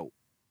every belt.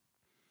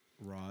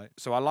 Right.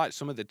 So I liked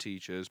some of the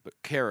teachers, but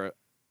Kirit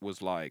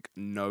was like,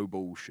 no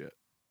bullshit.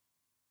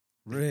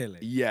 Really?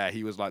 Yeah,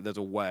 he was like, there's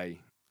a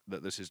way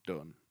that this is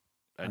done,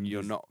 and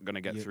you're not going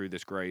to get through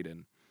this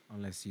grading.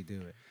 Unless you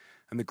do it.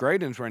 And the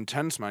gradings were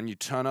intense, man. You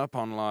turn up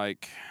on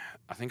like,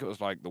 I think it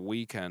was like the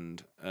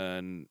weekend,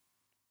 and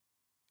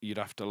you'd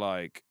have to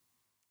like,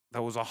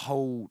 there was a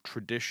whole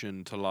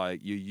tradition to like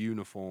your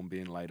uniform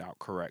being laid out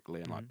correctly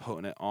and like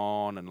putting it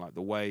on, and like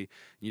the way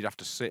you'd have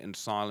to sit in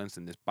silence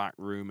in this back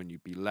room, and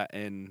you'd be let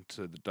in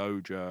to the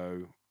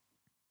dojo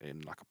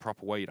in like a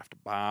proper way. You'd have to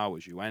bow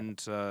as you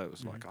enter. It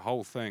was like a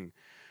whole thing.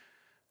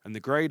 And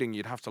the grading,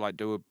 you'd have to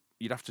like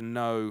you'd have to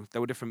know,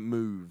 there were different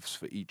moves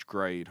for each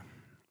grade,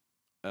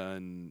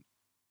 and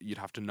you'd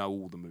have to know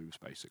all the moves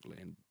basically,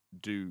 and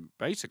do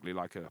basically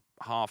like a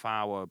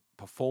half-hour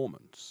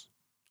performance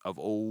of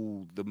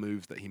all the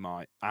moves that he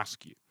might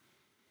ask you.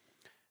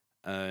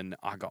 And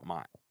I got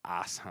my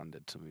ass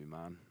handed to me,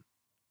 man.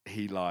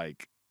 He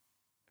like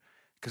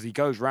because he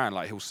goes round,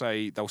 like,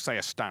 they'll say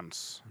a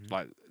stance.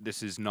 Like,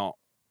 this is not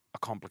a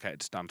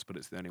complicated stance, but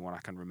it's the only one I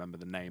can remember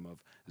the name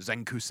of.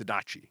 Zenku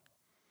Sadachi,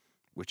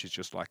 which is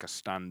just like a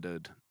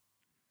standard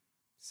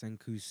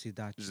Senku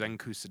Sidachi.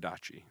 Zenku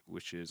Sadachi,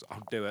 which is,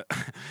 I'll do it.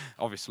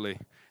 Obviously,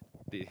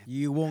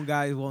 You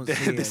guys won't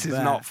see this it, is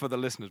but- not for the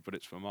listeners, but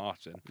it's for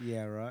Martin.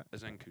 Yeah, right. A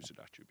Zenku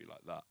Sadachi would be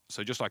like that.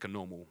 So just like a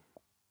normal,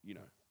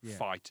 Yeah.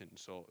 fighting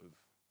sort of,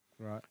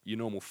 Right. your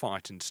normal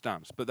fighting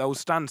stance. But there was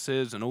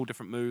stances and all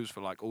different moves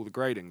for like all the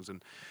gradings.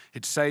 And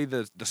he'd say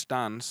the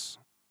stance,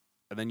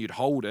 and then you'd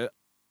hold it.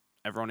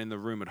 Everyone in the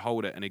room would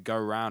hold it, and he'd go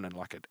around and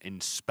like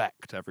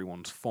inspect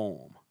everyone's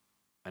form,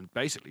 and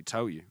basically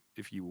tell you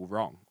if you were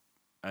wrong.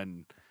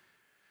 And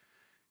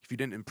if you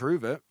didn't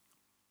improve it,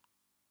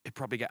 he'd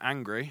probably get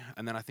angry.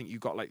 And then I think you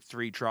got like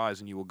 3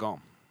 tries and you were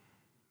gone,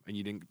 and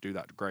you didn't do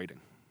that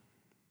grading.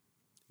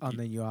 And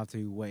then you have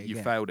to wait You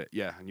again. failed it,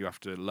 yeah, and you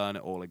have to learn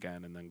it all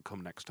again and then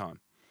come next time.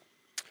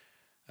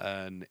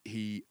 And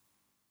he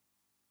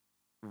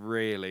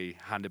really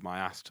handed my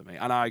ass to me.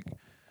 And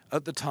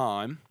at the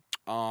time,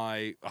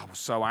 I was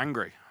so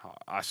angry.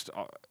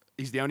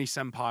 He's the only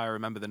senpai I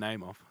remember the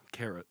name of,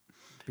 Kirit.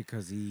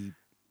 Because he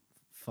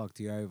fucked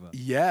you over.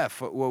 Yeah,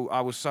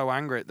 I was so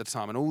angry at the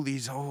time, and all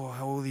these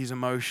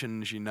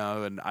emotions, and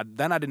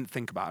then I didn't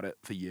think about it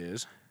for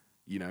years,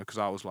 because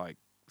I was like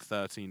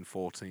 13,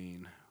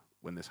 14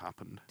 when this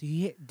happened. Do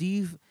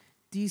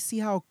you see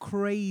how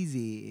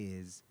crazy it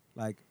is?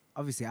 Like,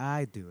 obviously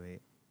I do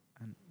it,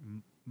 and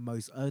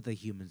most other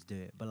humans do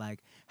it, but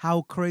like,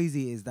 how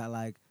crazy is that?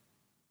 Like,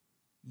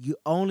 you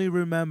only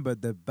remember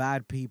the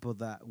bad people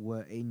that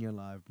were in your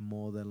life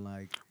more than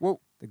like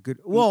the good.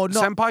 Well, no,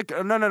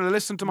 Senpai. No.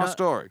 Listen to my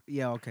story.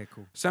 yeah, okay,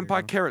 cool.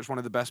 Senpai Kirit's one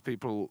of the best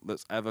people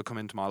that's ever come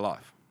into my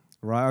life.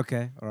 Right,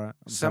 okay, all right.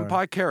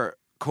 Senpai Kirit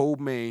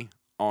called me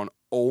on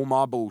all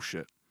my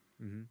bullshit.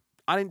 Mm-hmm.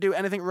 I didn't do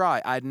anything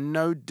right. I had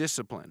no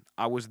discipline.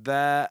 I was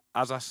there,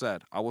 as I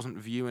said. I wasn't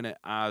viewing it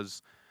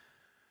as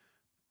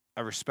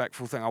a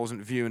respectful thing. I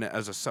wasn't viewing it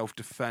as a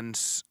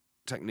self-defense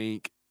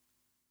technique.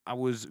 I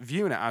was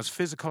viewing it as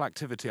physical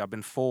activity. I've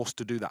been forced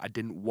to do that I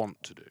didn't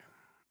want to do.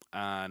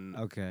 And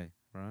Okay,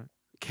 right.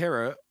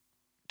 Kirit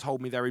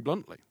told me very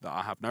bluntly that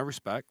I have no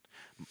respect,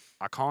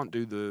 I can't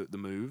do the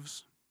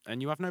moves, and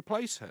you have no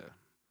place here.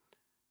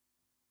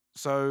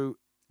 So,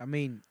 I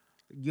mean,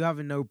 you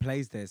having no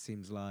place there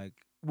seems like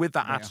with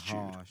that bit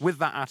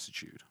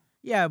attitude,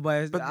 yeah,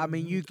 but But I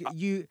mean,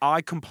 you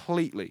I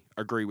completely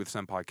agree with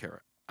Senpai Kirit.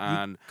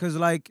 And because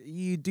like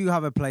you do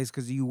have a place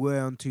because you were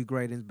on 2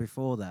 gradings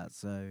before that,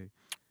 so.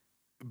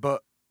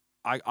 but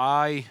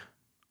I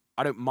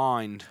don't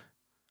mind.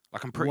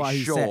 Like, I'm pretty What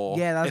he said. sure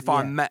Yeah, if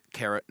I met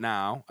Kirit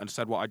now and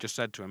said what I just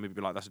said to him, he'd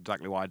be like, "That's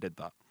exactly why I did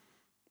that."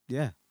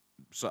 Yeah.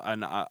 So,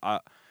 and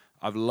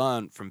I've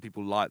learned from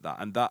people like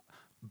that,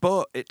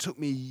 but it took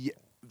me.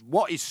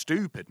 What is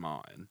stupid,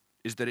 Martin,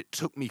 is that it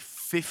took me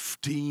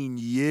 15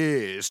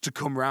 years to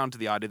come round to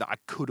the idea that I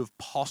could have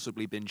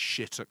possibly been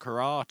shit at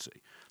karate.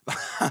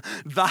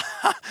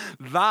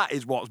 that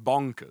is what's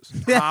bonkers.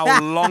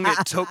 How long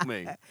it took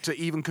me to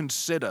even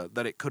consider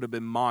that it could have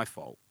been my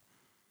fault.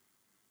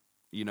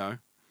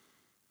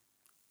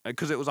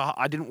 Because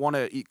I didn't want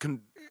to.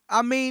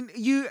 I mean,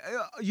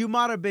 you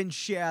might have been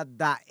shit at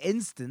that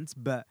instance,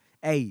 but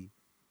hey,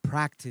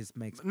 practice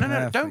makes No,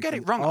 perfect. don't get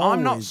You it wrong.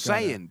 I'm not always gotta-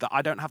 saying that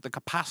I don't have the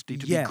capacity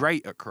to Yeah. be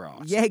great at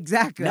karate. Yeah,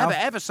 exactly. Never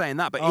ever saying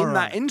that. But All in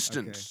that right,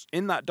 instance,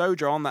 in that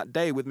dojo on that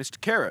day with Mr.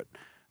 Kirit,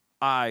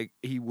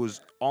 he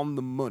was on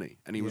the money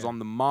and he was Yeah. on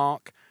the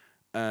mark,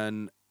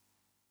 and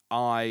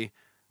I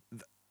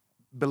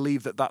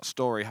believe that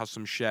story has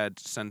some shared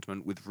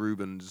sentiment with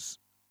Ruben's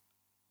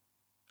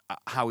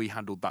how he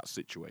handled that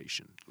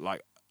situation.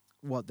 Like,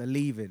 What, the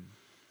leaving?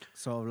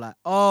 Sort of like,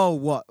 oh,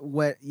 what?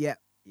 Where? Yeah.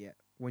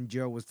 When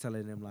Joe was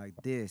telling him like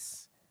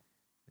this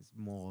is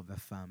more of a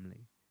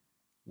family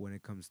when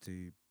it comes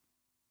to.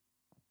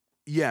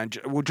 yeah,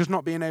 just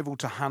not being able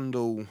to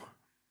handle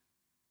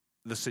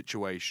the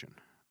situation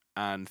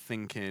and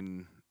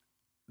thinking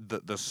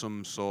that there's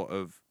some sort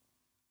of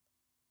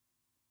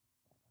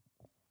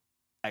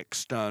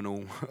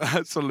external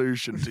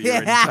solution to your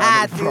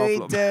internal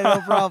problem.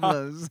 Internal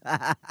problems.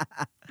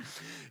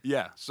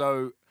 Yeah,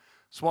 so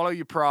swallow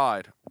your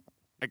pride,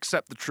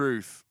 accept the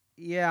truth,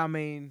 Yeah, I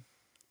mean,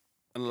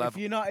 and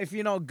if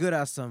you're not good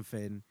at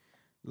something,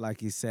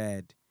 like you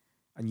said,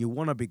 and you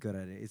want to be good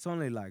at it, it's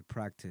only like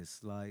practice.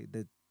 Like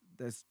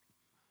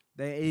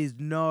there is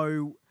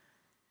no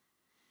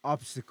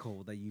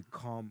obstacle that you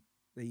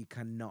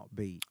cannot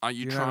beat. Are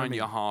you know what I trying mean?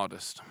 your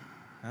hardest?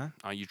 Huh?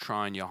 Are you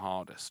trying your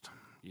hardest?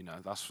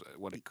 That's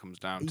what it comes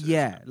down to.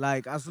 Yeah, isn't it?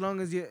 like as long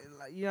as you,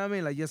 like, you know what I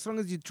mean. Like as long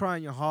as you're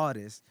trying your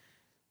hardest,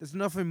 there's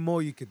nothing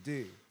more you could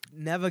do.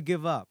 Never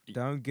give up.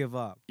 Don't give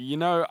up.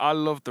 I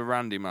love the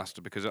Randy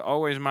Master because it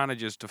always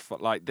manages to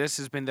like. This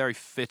has been very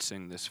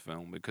fitting, this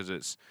film, because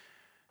it's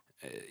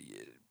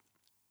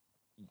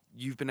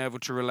you've been able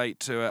to relate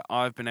to it.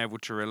 I've been able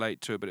to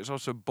relate to it, but it's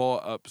also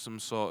brought up some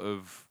sort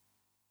of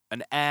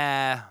an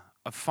air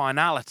of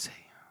finality.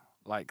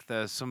 Like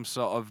there's some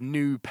sort of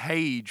new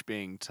page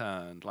being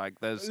turned. Like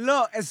there's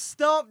Look,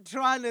 stop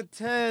trying to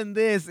turn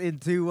this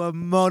into a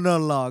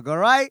monologue, all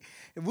right?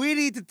 We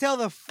need to tell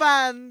the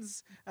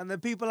fans and the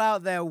people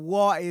out there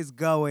what is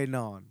going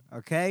on,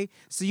 okay?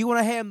 So you want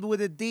to hit them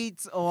with the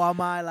deets, or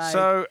am I like...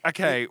 So,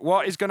 okay,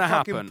 what is going to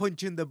fucking happen?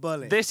 punching the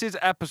bullet? This is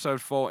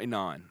episode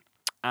 49.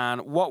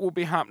 And what will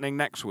be happening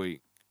next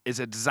week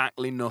is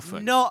exactly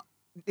nothing. Not...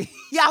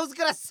 yeah, I was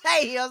going to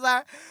say, I was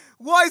like,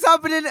 what is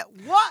happening?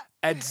 What?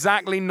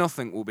 Exactly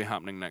nothing will be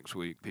happening next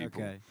week,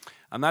 people. Okay.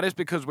 And that is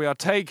because we are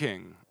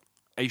taking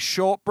a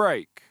short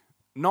break.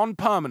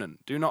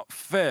 Non-permanent, do not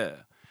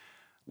fear.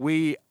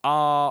 We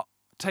are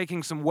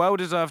taking some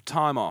well-deserved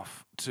time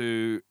off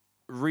to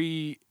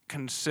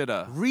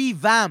reconsider...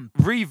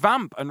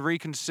 Revamp and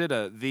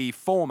reconsider the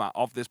format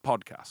of this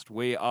podcast.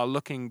 We are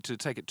looking to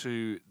take it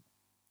to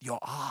your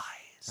eyes.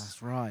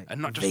 That's right.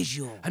 And not just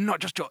visual. And not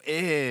just your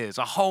ears.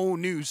 A whole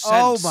new sense.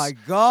 Oh my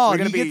God.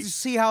 We're You gonna get to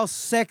see how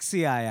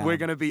sexy I am. We're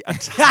going to be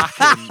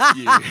attacking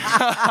you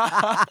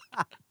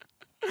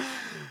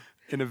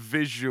in a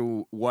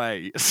visual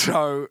way.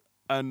 So,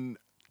 and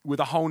with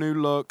a whole new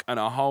look and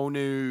a whole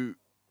new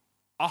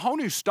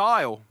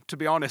style, to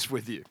be honest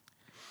with you.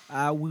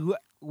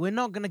 We're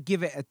not going to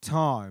give it a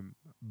time,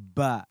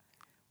 but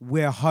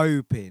we're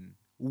hoping.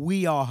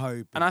 We are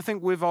hoping. And I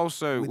think we've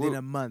also... within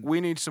a month.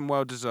 We need some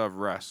well-deserved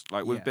rest.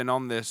 Like, we've been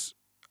on this,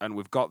 and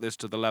we've got this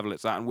to the level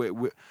it's at, and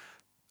we're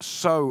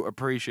so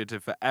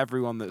appreciative for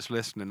everyone that's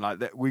listening. Like,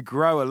 that we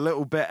grow a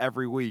little bit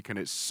every week, and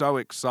it's so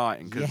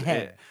exciting,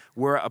 because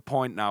we're at a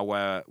point now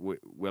where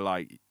we're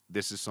like,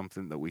 this is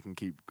something that we can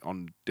keep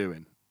on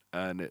doing.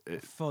 And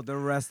for the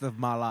rest of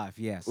my life,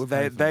 yes. Well,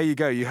 there you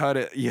go. You heard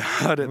it. You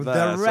heard it with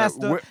there. The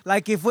rest of,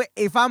 like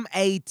if I'm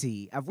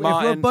 80, if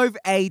Martin, we're both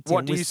 80,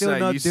 what do we're you still say?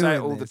 not You doing say it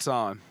all this. the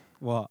time.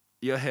 What?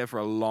 You're here for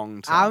a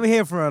long time. I'm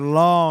here for a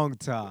long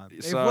time.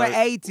 So, if we're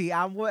 80,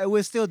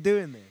 we're still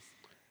doing this.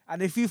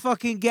 And if you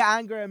fucking get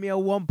angry at me at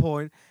one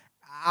point,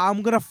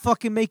 I'm gonna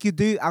fucking make you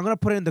do. I'm gonna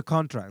put it in the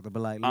contract. I'll be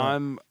like,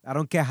 look, I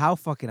don't care how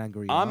fucking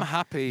angry you are. I'm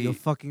happy. You're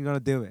fucking gonna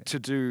do it. To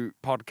do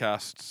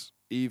podcasts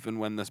even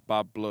when there's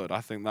bad blood.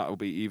 I think that will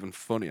be even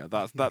funnier.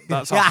 That's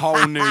a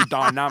whole new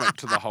dynamic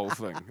to the whole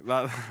thing.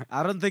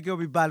 I don't think it'll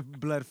be bad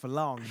blood for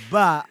long,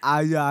 but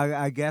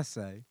I guess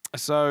so.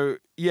 So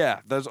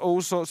yeah, there's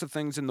all sorts of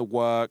things in the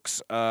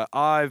works.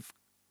 I've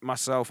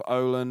myself,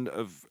 Oland,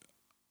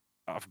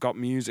 I've got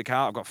music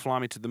out. I've got Fly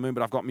Me to the Moon,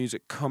 but I've got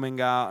music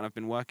coming out, and I've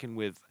been working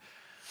with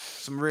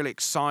some really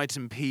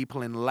exciting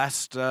people in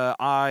Leicester.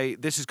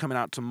 This is coming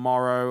out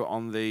tomorrow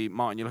on the...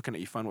 Martin, you're looking at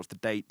your phone. What's the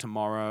date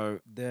tomorrow?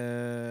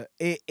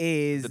 It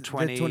is the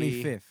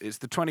 25th. It's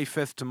the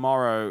 25th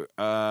tomorrow.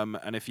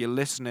 And if you're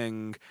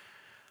listening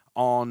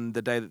on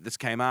the day that this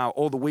came out,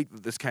 or the week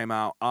that this came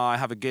out, I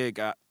have a gig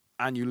at...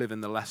 And you live in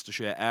the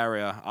Leicestershire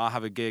area, I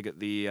have a gig at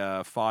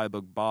the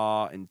Firebug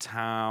Bar in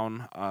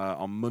town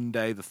on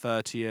Monday the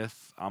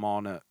 30th. I'm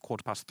on at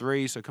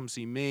 3:15, so come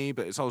see me.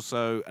 But it's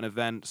also an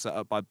event set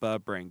up by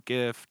Bird Brain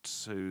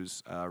Gifts,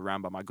 who's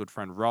run by my good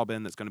friend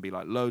Robin. There's going to be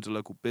like loads of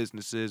local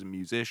businesses and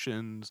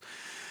musicians,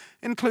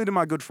 including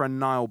my good friend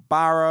Niall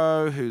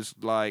Barrow, who's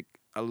like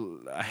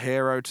a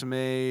hero to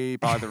me,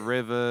 By the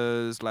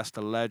Rivers, Leicester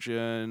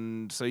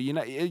legend. So you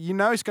know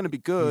it's going to be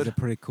good. He's a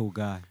pretty cool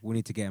guy. We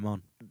need to get him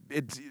on.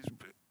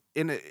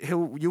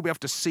 You'll be able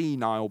to see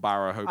Niall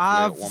Barrow. Hopefully,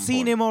 I've at one seen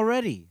point. him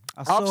already.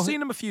 I've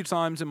seen him a few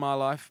times in my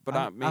life, but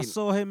I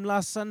saw him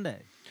last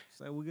Sunday,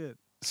 so we're good.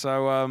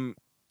 So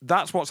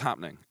that's what's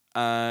happening,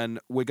 and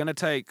we're going to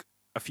take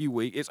a few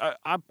weeks.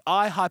 I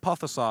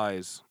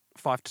hypothesize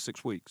 5 to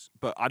 6 weeks,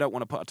 but I don't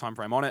want to put a time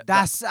frame on it.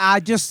 I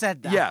just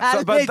said that. Yeah,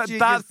 so, but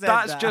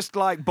that's just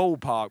like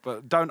ballpark,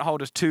 but don't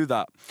hold us to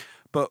that.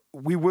 But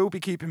we will be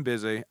keeping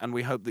busy, and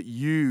we hope that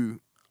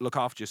you look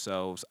after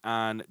yourselves.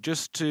 And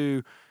just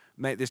to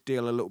make this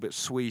deal a little bit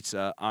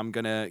sweeter, I'm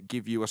going to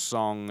give you a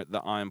song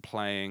that I'm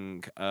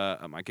playing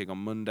at my gig on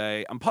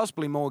Monday, and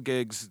possibly more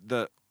gigs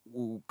that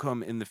will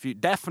come in the future.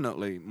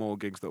 Definitely more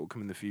gigs that will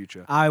come in the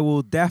future. I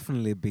will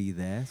definitely be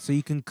there, so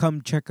you can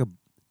come check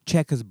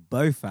us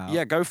both out.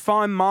 Yeah, go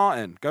find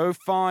Martin. Go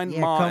find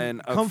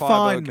Martin come at find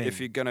Firebug me. if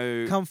you're going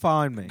to come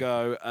find me.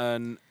 Go,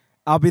 and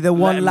I'll be the let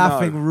one him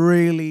laughing know.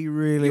 really,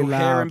 really You'll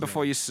loudly. hear him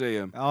before you see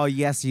him. Oh,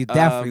 yes, you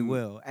definitely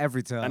will.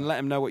 Every time. And let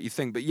him know what you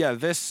think. But yeah,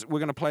 we're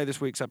going to play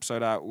this week's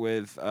episode out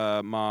with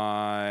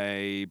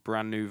my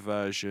brand new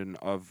version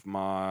of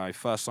my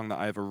first song that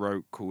I ever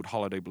wrote called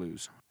Holiday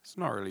Blues. It's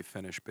not really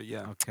finished, but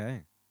yeah.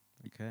 Okay.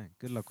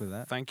 Good luck with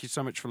that. Thank you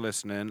so much for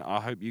listening.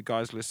 I hope you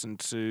guys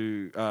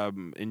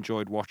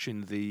enjoyed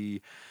watching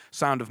the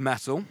Sound of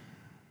Metal.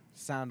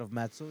 Sound of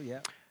Metal, yeah.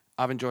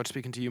 I've enjoyed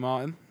speaking to you,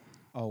 Martin.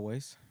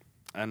 Always.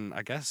 And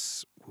I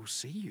guess we'll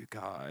see you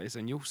guys,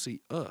 and you'll see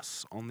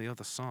us on the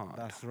other side.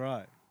 That's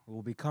right.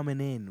 We'll be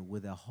coming in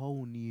with a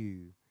whole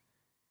new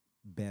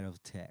bed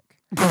of tech.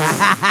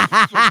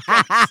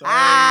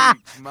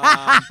 Sakes,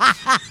 man.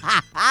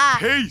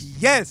 Peace.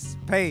 Yes,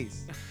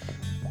 peace.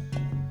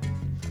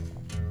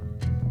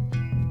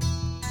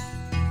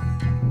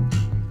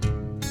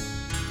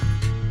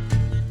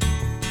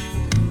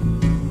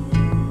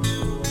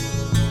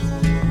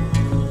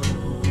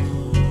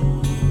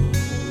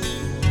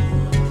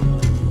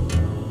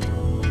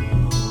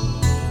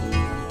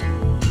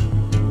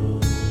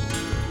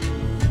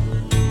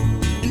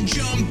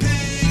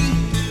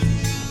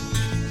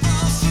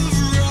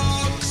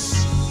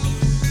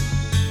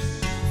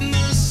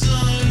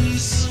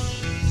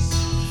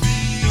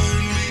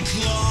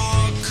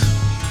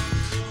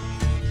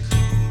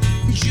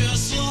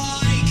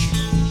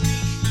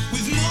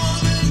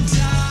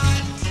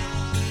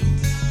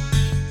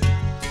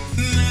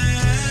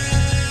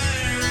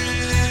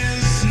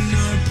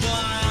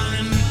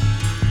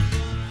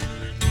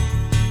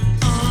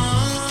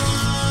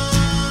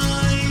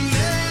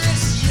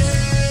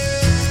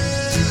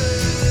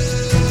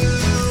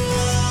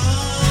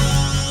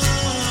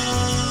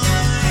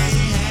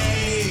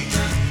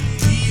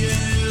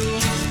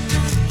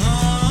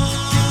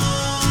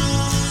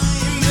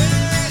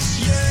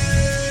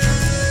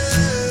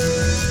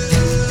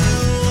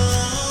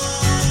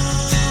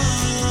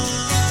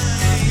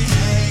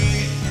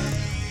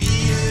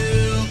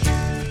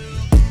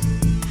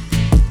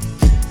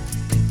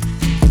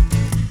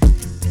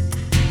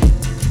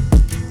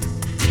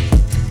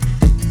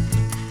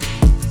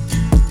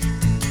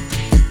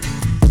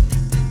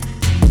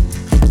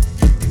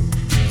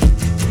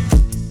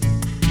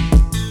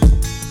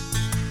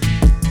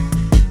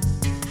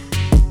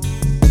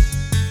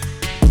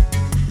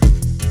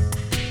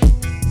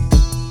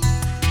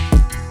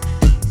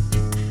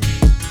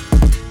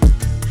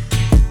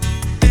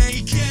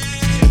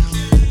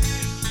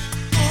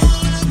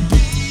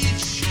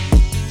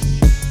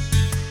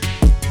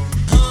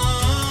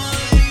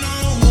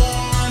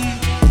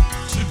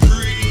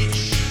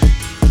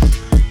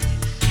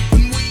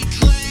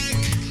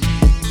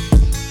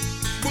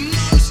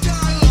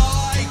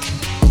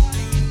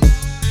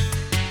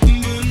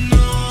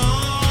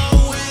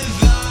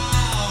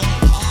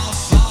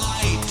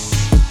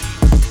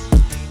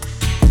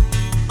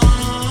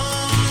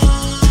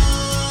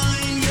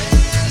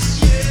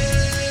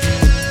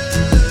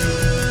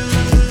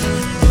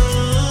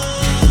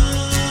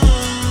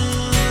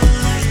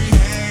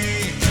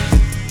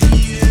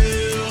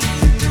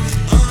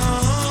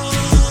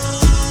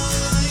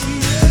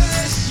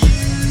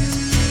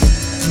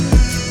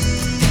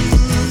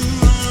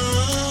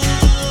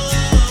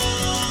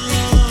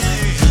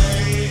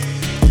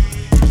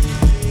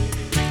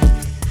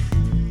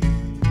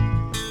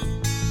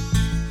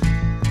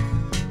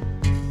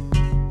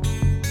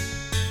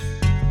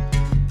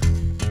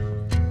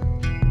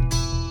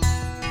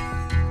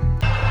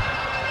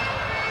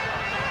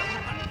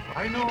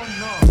 I know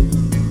now.